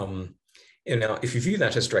 And now, if you view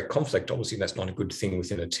that as direct conflict, obviously that's not a good thing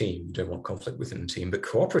within a team. You don't want conflict within a team. But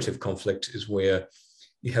cooperative conflict is where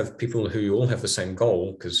you have people who all have the same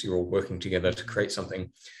goal because you're all working together to create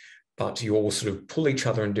something, but you all sort of pull each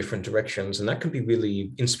other in different directions, and that can be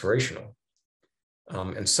really inspirational.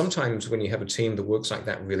 And sometimes when you have a team that works like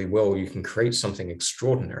that really well, you can create something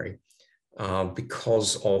extraordinary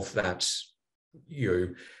because of that, you know,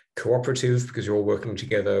 cooperative, because you're all working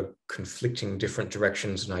together, conflicting different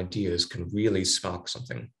directions and ideas can really spark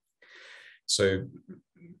something. So,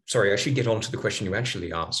 sorry, I should get on to the question you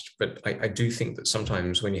actually asked, but I do think that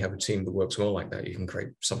sometimes when you have a team that works well like that, you can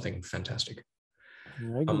create something fantastic.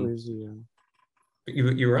 Yeah, I agree with you.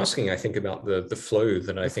 You were asking, I think, about the flow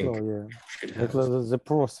that I think should have. Like the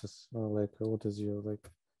process, like what is your like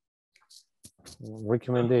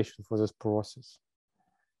recommendation for this process?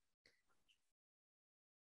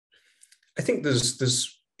 I think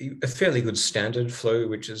there's a fairly good standard flow,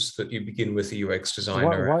 which is that you begin with the UX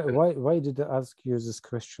designer. Why did I ask you this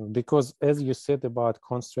question? Because as you said about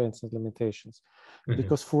constraints and limitations,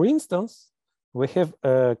 because for instance, we have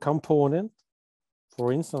a component,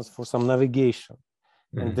 for instance, for some navigation,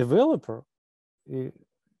 and developer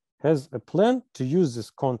has a plan to use this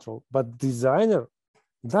control, but designer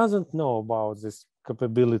doesn't know about this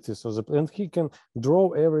capabilities of the, and he can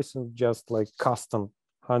draw everything just like custom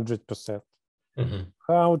 100%.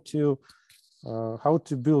 How to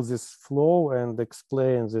build this flow and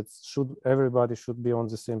explain that everybody should be on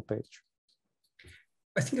the same page.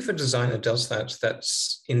 I think if a designer does that, that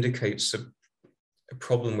indicates a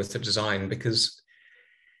problem with the design, because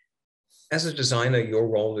as a designer, your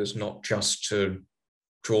role is not just to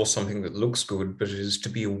draw something that looks good, but it is to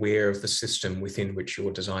be aware of the system within which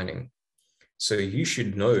you're designing. So you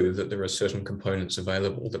should know that there are certain components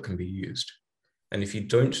available that can be used. And if you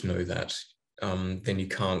don't know that, then you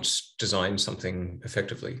can't design something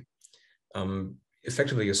effectively.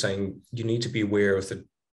 Effectively, you're saying you need to be aware of the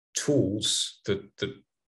tools that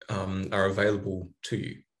are available to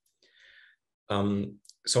you.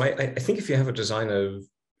 So I think if you have a designer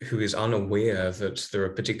who is unaware that there are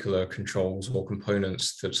particular controls or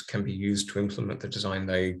components that can be used to implement the design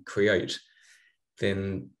they create,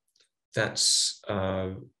 then that's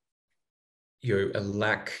you know, a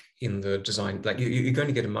lack in the design. Like you're going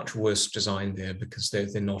to get a much worse design there because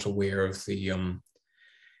they're not aware of the you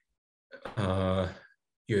know,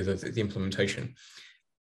 the implementation.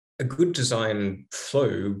 A good design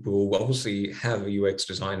flow will obviously have a UX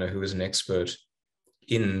designer who is an expert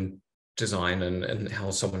in design and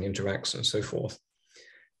how someone interacts and so forth.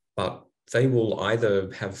 But they will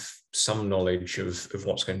either have some knowledge of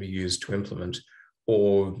what's going to be used to implement,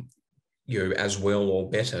 or you know, as well or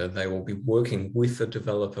better, they will be working with the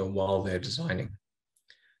developer while they're designing.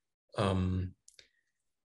 You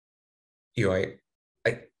know,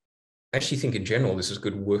 I actually think in general, this is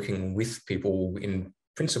good working with people in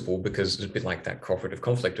principle, because it's a bit like that cooperative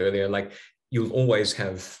conflict earlier. Like, you'll always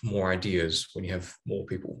have more ideas when you have more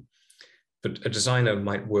people. But a designer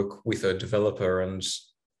might work with a developer, and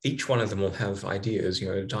each one of them will have ideas.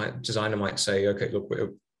 A designer might say, okay, look, we're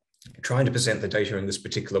trying to present the data in this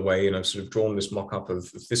particular way, and I've sort of drawn this mock-up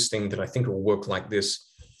of this thing that I think will work like this.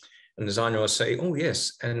 And the designer will say, oh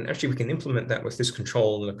yes, and actually we can implement that with this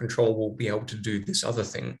control, and the control will be able to do this other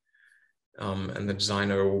thing. And the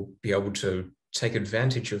designer will be able to take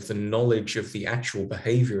advantage of the knowledge of the actual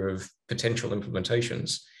behavior of potential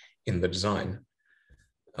implementations in the design.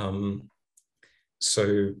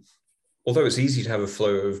 So although it's easy to have a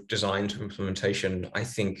flow of design to implementation, I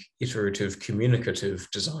think iterative, communicative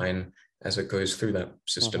design as it goes through that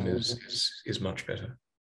system is much better.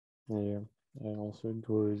 Yeah, I also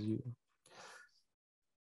agree with you.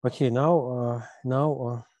 Okay, now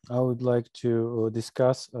I would like to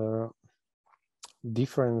discuss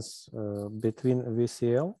difference between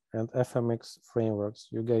VCL and FMX frameworks.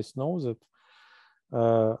 You guys know that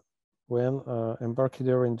when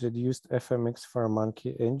Embarcadero introduced FMX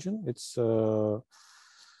FireMonkey engine, it's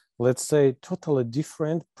let's say totally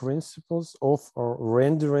different principles of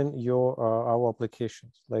rendering our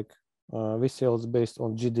applications. Like VCL is based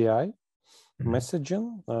on GDI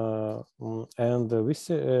messaging, and the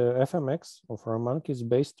FMX or FireMonkey is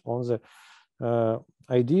based on the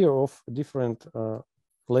idea of different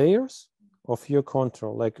layers of your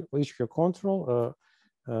control. Like each your control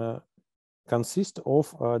consists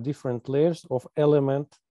of different layers of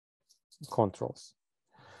element controls.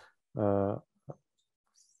 And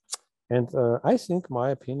I think my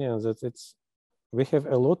opinion is that we have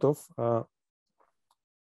a lot of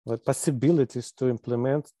possibilities to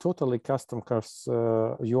implement totally custom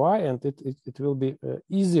UI, and it will be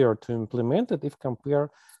easier to implement it if compared,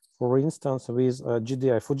 for instance, with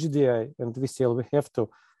GDI. For GDI and VCL, we have to,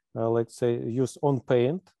 let's say, use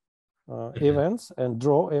on-paint events and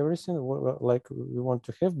draw everything like we want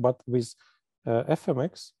to have. But with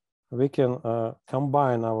FMX, we can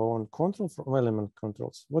combine our own control from element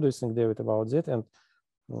controls. What do you think, David, about that? And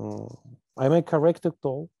I may correct it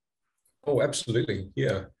all. Oh, absolutely.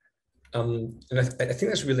 Yeah. And I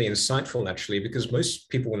think that's really insightful, actually, because most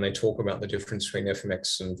people, when they talk about the difference between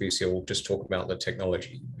FMX and VCL, just talk about the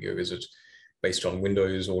technology. Is it based on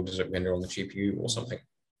Windows, or does it render on the GPU or something?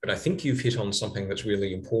 But I think you've hit on something that's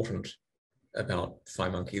really important about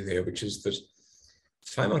FireMonkey there, which is that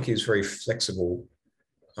FireMonkey is very flexible.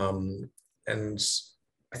 And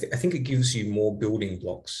I think it gives you more building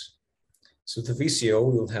blocks. So the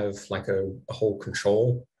VCL, you'll have like a whole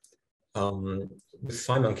control. With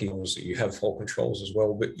FireMonkey, you have whole controls as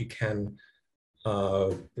well, but you can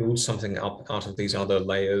build something up out of these other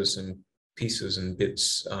layers and pieces and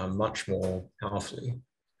bits much more powerfully.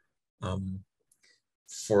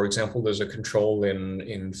 For example, there's a control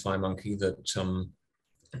in FireMonkey that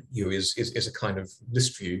is a kind of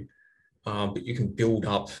list view, but you can build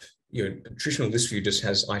up. A traditional list view just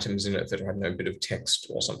has items in it that have a bit of text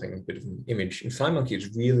or something, a bit of an image. In FireMonkey,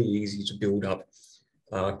 it's really easy to build up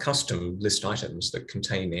custom list items that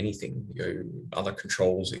contain anything, other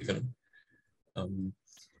controls even. And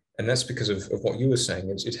that's because of what you were saying.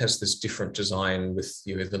 It has this different design with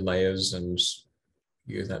the layers and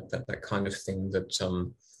that kind of thing that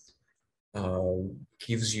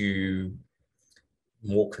gives you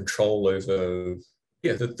more control over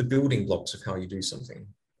the building blocks of how you do something.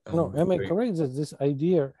 No, am I correct that this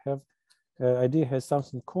idea has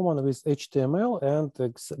something common with HTML and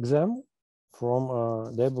XAML from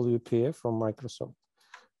WPF from Microsoft?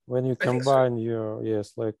 When you combine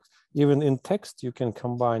like even in text, you can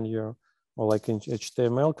combine or like in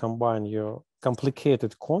HTML, combine your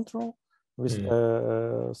complicated control with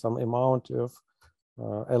some amount of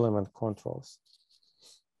element controls.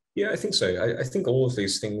 Yeah, I think so. I think all of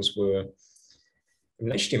these things were, in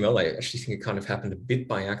HTML, I actually think it kind of happened a bit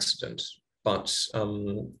by accident, but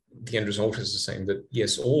the end result is the same, that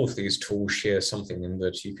yes, all of these tools share something in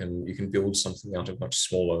that you can build something out of much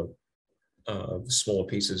smaller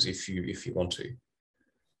pieces if you want to.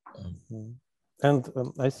 And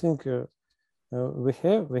I think we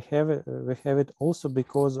have it also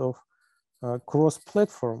because of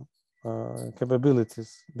cross-platform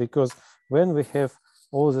capabilities, because when we have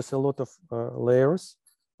a lot of layers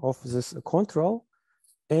of this control,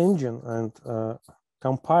 engine and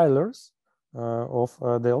compilers of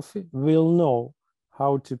Delphi will know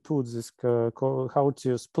how to put this how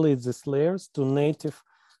to split these layers to native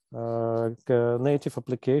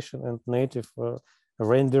application and native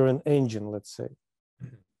rendering engine, let's say.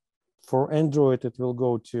 For Android, it will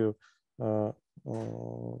go to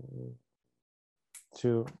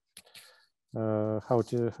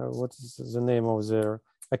what is the name of their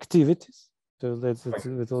activities. So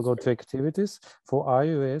it will go to activities. For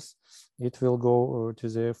iOS, it will go to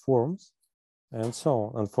the forms and so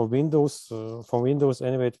on. And for Windows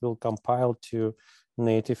anyway, it will compile to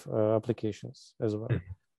native applications as well.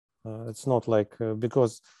 It's not like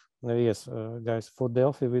because yes, guys, for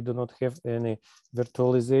Delphi we do not have any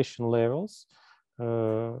virtualization levels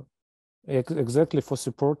exactly for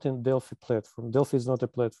supporting Delphi platform. Delphi is not a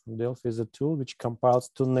platform. Delphi is a tool which compiles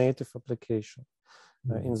to native application.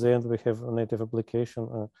 In the end, we have a native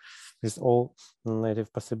application with all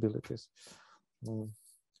native possibilities.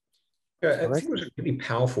 Yeah, I think it was a really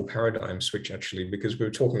powerful paradigm switch, actually, because we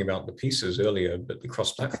were talking about the pieces earlier, but the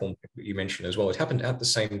cross-platform that you mentioned as well, it happened at the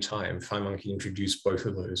same time. FireMonkey introduced both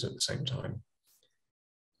of those at the same time.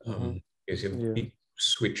 It's a big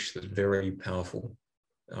switch that's very powerful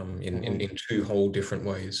in two whole different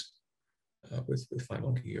ways. With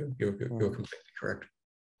FireMonkey, you're completely correct.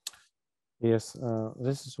 Yes,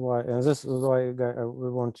 this is why we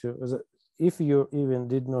want to. If you even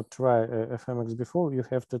did not try FMX before, you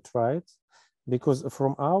have to try it, because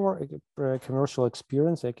from our commercial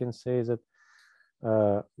experience, I can say that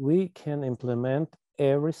we can implement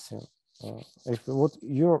everything. If what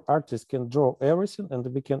your artist can draw everything, and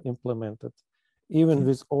we can implement it, even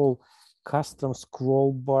with all custom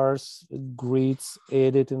scroll bars, grids,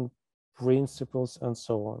 editing principles, and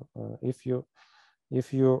so on.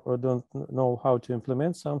 If you don't know how to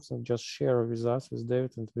implement something, just share with us, with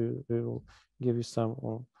David, and we will give you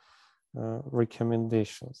some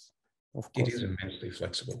recommendations. Of course, it is immensely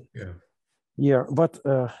flexible. Yeah. Yeah, but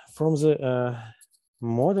from the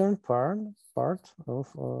modern part of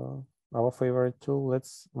our favorite tool,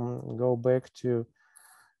 let's go back to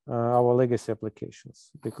our legacy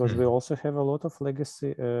applications, because we also have a lot of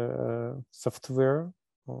legacy software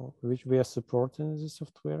which we are supporting in the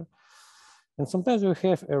software. And sometimes we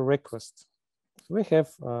have a request. We have,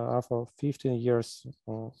 after 15 years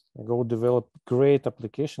ago, developed great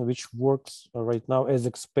application which works right now as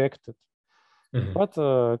expected. But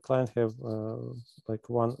client have like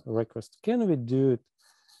one request: can we do it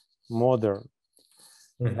modern?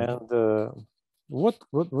 And what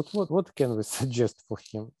can we suggest for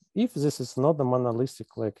him? If this is not a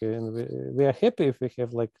monolithic, like, and we are happy if we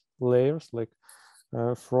have like layers, like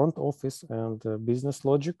front office and business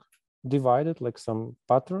logic divided, like some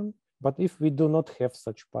pattern. But if we do not have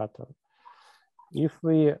such pattern,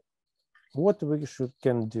 what we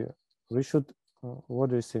can do, we should, what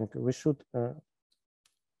do you think? We should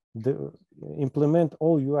implement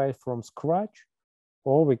all UI from scratch,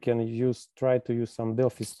 or we can try to use some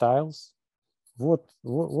Delphi styles.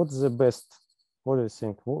 What's the best? What do you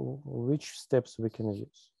think? Which steps we can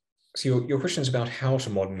use? So your question is about how to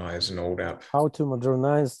modernize an old app. How to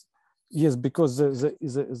modernize? Yes, because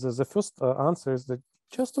the first answer is that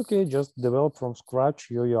just develop from scratch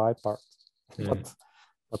your UI part.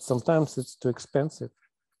 But sometimes it's too expensive.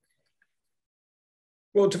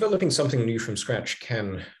 Well, developing something new from scratch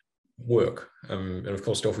can work, and of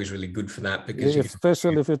course Delphi is really good for that, because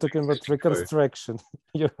especially if you're talking about reconstruction,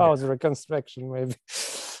 your house reconstruction maybe.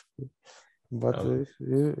 But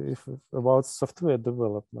if about software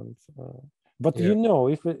development, but you know,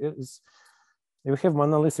 if you have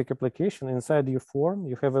monolithic application inside your form,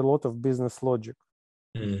 you have a lot of business logic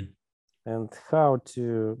and how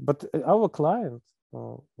to. But our client,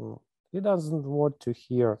 he doesn't want to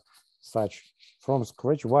hear such from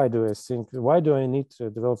scratch. Why do I need to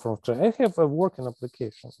develop from scratch? I have a working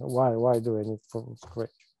application. Why do I need from scratch?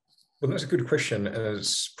 Well, that's a good question, and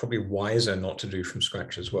it's probably wiser not to do from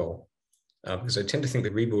scratch as well, because I tend to think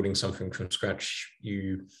that rebuilding something from scratch,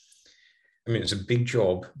 it's a big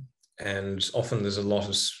job, and often there's a lot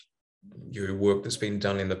of work that's been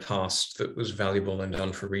done in the past that was valuable and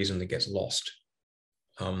done for a reason that gets lost.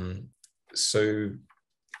 So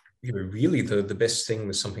really the best thing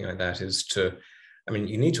with something like that is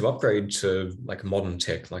you need to upgrade to like a modern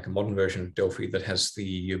tech, like a modern version of Delphi that has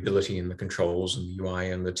the ability and the controls and the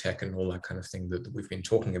UI and the tech and all that kind of thing that we've been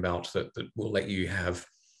talking about, that will let you have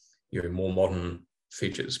more modern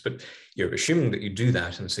features. But you're assuming that you do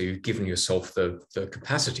that, and so you've given yourself the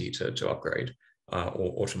capacity to upgrade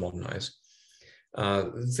or to modernize.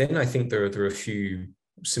 Then I think there are a few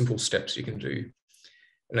simple steps you can do.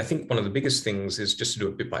 And I think one of the biggest things is just to do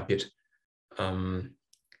it bit by bit,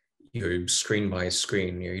 screen by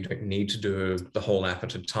screen. You don't need to do the whole app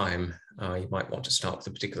at a time. You might want to start with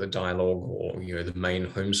a particular dialogue, or the main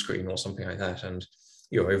home screen or something like that. And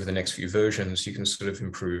over the next few versions, you can sort of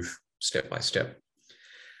improve step by step.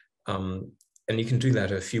 And you can do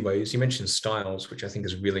that a few ways. You mentioned styles, which I think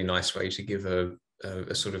is a really nice way to give a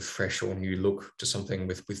a sort of fresh or new look to something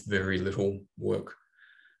with very little work.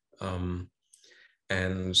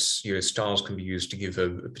 And styles can be used to give a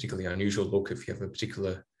particularly unusual look if you have a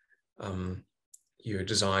particular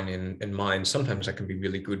design in mind. Sometimes that can be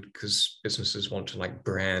really good because businesses want to like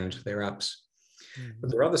brand their apps. But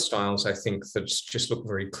there are other styles, I think, that just look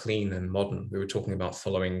very clean and modern. We were talking about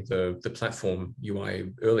following the platform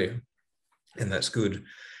UI earlier, and that's good.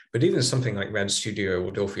 But even something like RADStudio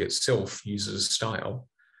or Delphi itself uses style.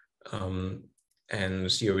 And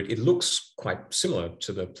it looks quite similar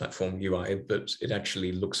to the platform UI, but it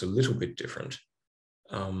actually looks a little bit different.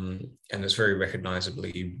 And it's very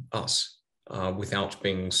recognizably us, without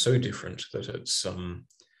being so different that it's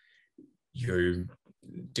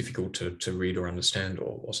difficult to read or understand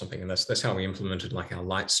or something. And that's how we implemented like our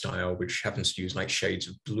light style, which happens to use like shades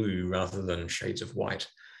of blue rather than shades of white,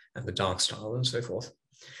 and the dark style and so forth.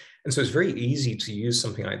 And so it's very easy to use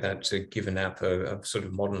something like that to give an app a sort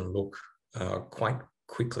of modern look quite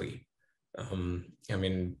quickly. I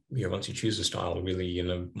mean, once you choose a style, really in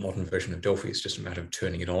a modern version of Delphi, it's just a matter of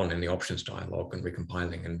turning it on in the options dialog and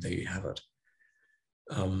recompiling, and there you have it.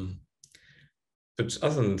 But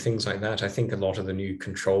other than things like that, I think a lot of the new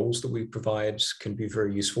controls that we provide can be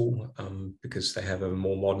very useful because they have a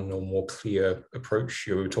more modern or more clear approach.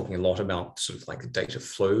 You were talking a lot about sort of like the data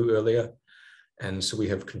flow earlier. And so we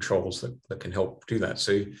have controls that can help do that.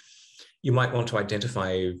 So you might want to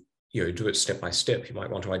identify, do it step by step. You might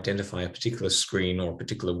want to identify a particular screen or a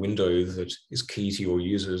particular window that is key to your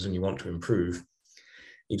users and you want to improve.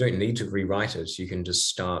 You don't need to rewrite it. You can just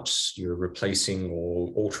start replacing or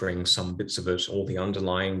altering some bits of it. All the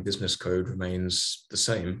underlying business code remains the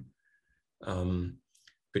same.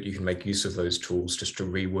 But you can make use of those tools just to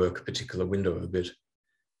rework a particular window a bit.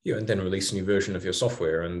 And then release a new version of your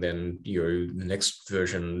software, and then the next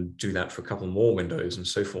version do that for a couple more windows and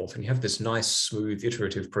so forth. And you have this nice, smooth,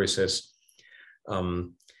 iterative process.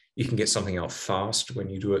 You can get something out fast when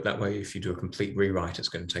you do it that way. If you do a complete rewrite, it's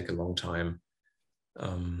going to take a long time.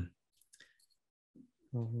 I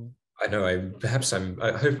know I hope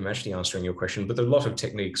I'm actually answering your question, but there are a lot of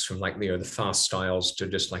techniques from like the fast styles to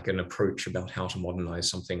just like an approach about how to modernize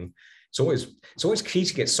something. It's always key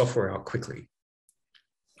to get software out quickly.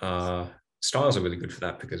 Styles are really good for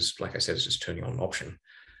that because, like I said, it's just turning on an option.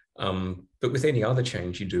 But with any other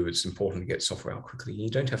change you do, it's important to get software out quickly. You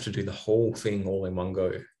don't have to do the whole thing all in one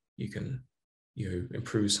go. You can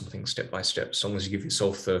improve something step by step, as long as you give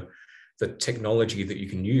yourself the technology that you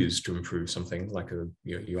can use to improve something, like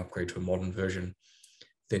you upgrade to a modern version,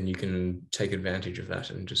 then you can take advantage of that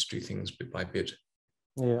and just do things bit by bit.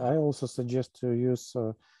 Yeah, I also suggest to use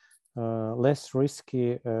less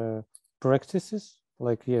risky practices.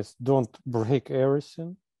 Like, yes, don't break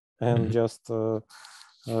everything and just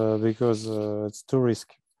because it's too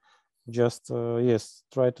risky. Just, yes,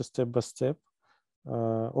 try to step by step.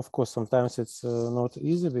 Of course, sometimes it's not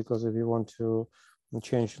easy because if you want to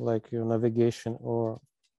change like your navigation or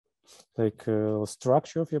like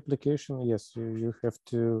structure of your application, yes, you have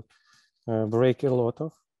to break a lot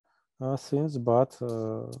of things, but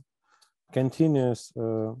continuous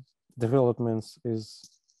developments is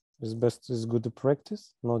good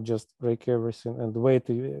practice, not just break everything and wait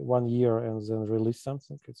 1 year and then release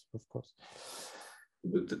something. It's of course.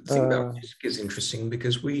 The thing about music is interesting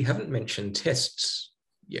because we haven't mentioned tests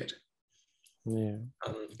yet. Yeah.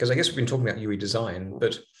 Because I guess we've been talking about UI design,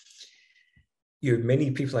 but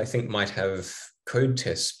many people I think might have code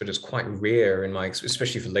tests, but it's quite rare in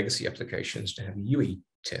especially for legacy applications, to have UI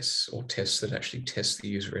tests or tests that actually test the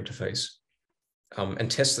user interface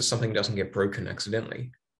and test that something doesn't get broken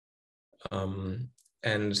accidentally. And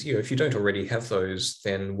if you don't already have those,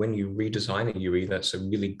 then when you redesign a UI, that's a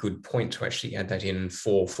really good point to actually add that in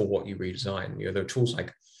for what you redesign. There are tools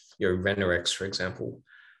like RADStudio, for example,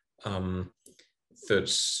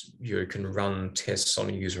 that can run tests on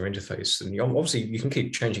a user interface, and obviously you can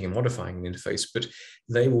keep changing and modifying the interface, but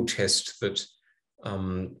they will test that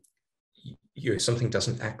something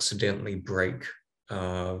doesn't accidentally break.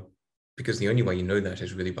 Because the only way you know that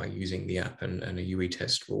is really by using the app, and a UI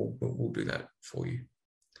test will do that for you.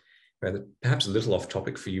 Perhaps a little off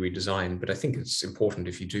topic for UI design, but I think it's important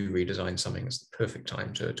if you do redesign something, it's the perfect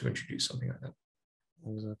time to introduce something like that.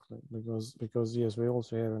 Exactly, because yes, we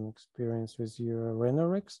also have an experience with your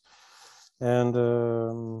RADStudio,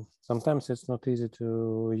 and sometimes it's not easy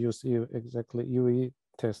to use exactly UI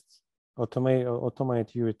tests,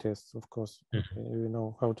 automate UI tests. Of course, you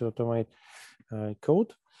know how to automate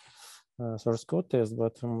code. Source code test,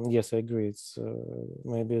 but yes, I agree. It's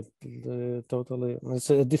maybe totally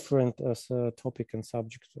it's a different as a topic and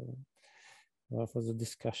subject for the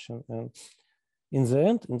discussion. And in the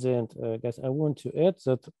end, guys, I want to add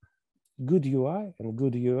that good UI and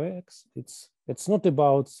good UX, it's not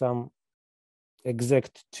about some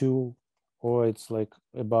exact tool, or it's like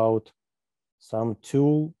about some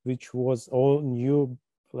tool which was all new,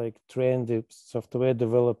 like trendy software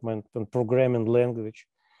development and programming language.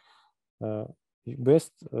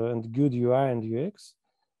 Best and good UI and UX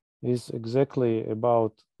is exactly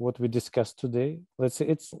about what we discussed today. Let's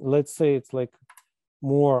say it's like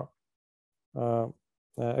more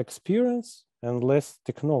experience and less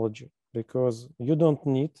technology, because you don't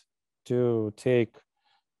need to take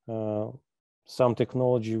some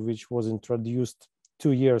technology which was introduced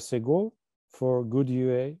 2 years ago for good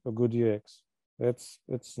UA or good UX. It's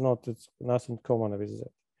nothing common with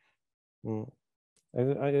that.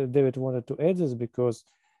 David wanted to add this because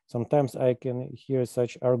sometimes I can hear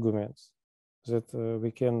such arguments that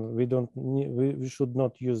we should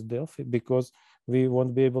not use Delphi because we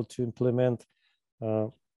won't be able to implement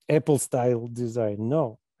Apple style design.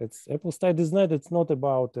 No, it's Apple style design. It's not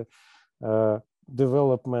about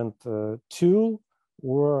development tool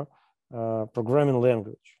or programming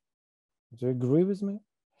language. Do you agree with me?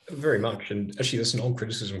 Very much. And actually, that's an old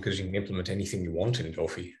criticism because you can implement anything you want in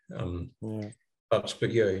Delphi. Yeah.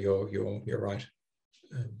 But yeah, you're right.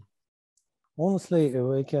 Honestly,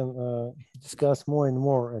 we can discuss more and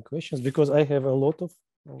more questions because I have a lot of,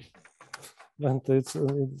 and it's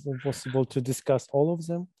impossible to discuss all of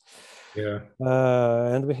them. Yeah.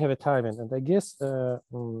 And we have a timing, and I guess, do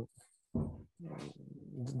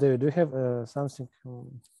you have something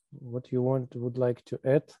what you would like to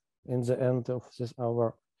add in the end of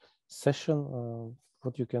our session?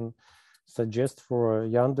 What you can suggest for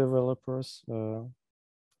young developers,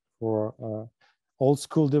 for old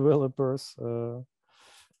school developers? Do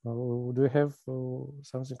you have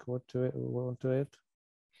something want to add?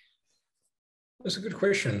 That's a good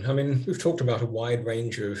question. I mean, we've talked about a wide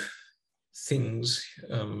range of things.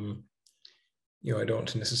 You know, I don't want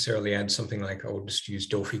to necessarily add something like, "I'll just use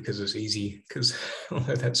Delphi because it's easy," because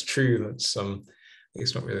although that's true, that's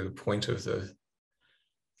it's not really the point of the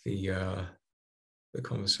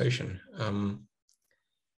conversation.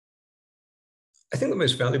 I think the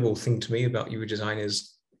most valuable thing to me about UI design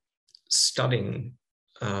is studying,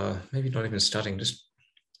 maybe not even studying, just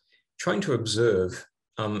trying to observe.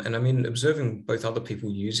 And I mean, observing both other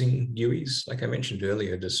people using UIs, like I mentioned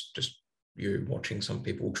earlier, just you watching some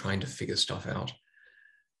people trying to figure stuff out.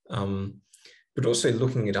 But also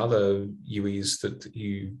looking at other UIs that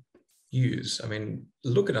you use. I mean,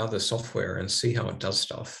 look at other software and see how it does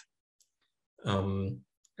stuff. And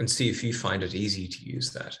see if you find it easy to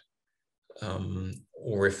use that.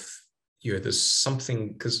 Or if there's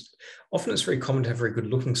something, because often it's very common to have very good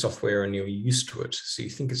looking software and you're used to it. So you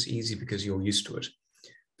think it's easy because you're used to it.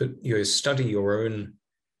 But study your own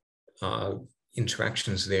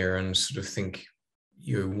interactions there and sort of think,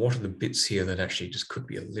 what are the bits here that actually just could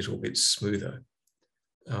be a little bit smoother?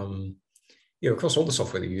 Across all the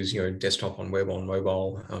software they use, desktop, on web, on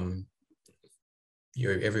mobile,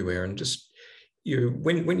 everywhere. And just,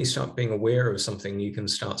 when you start being aware of something, you can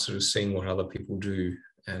start sort of seeing what other people do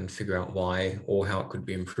and figure out why or how it could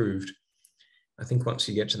be improved. I think once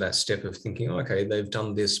you get to that step of thinking, okay, they've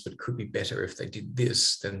done this, but could be better if they did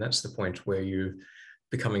this, then that's the point where you're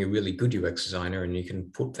becoming a really good UX designer and you can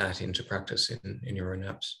put that into practice in your own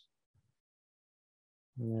apps.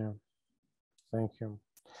 Yeah, thank you.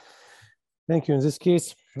 Thank you. In this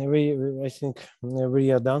case, I think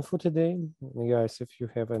we are done for today. Guys, if you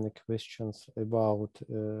have any questions about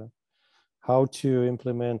how to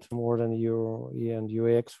implement modern UI and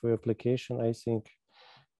UX for application, I think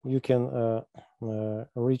you can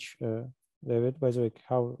reach David. By the way,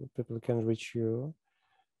 how people can reach you?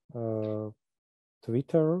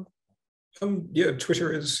 Twitter? Yeah,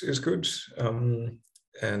 Twitter is good.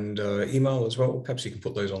 And email as well. Perhaps you can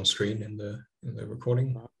put those on screen in the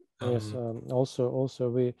recording. Yes. Also,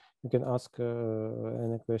 you can ask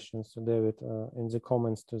any questions to David in the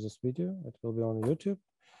comments to this video. It will be on YouTube.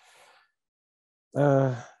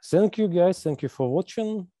 Thank you, guys. Thank you for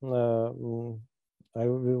watching. I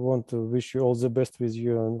want to wish you all the best with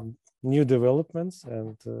your new developments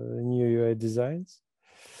and new UI designs.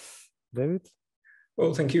 David?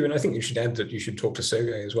 Well, thank you. And I think you should add that you should talk to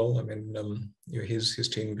Serge as well. I mean, his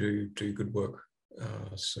team do good work.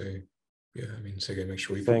 So yeah, I mean, Serge, make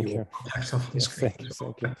sure you put your contact on screen.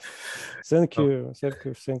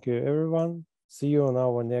 Thank you, everyone. See you on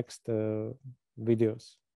our next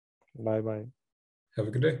videos. Bye-bye. Have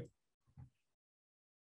a good day.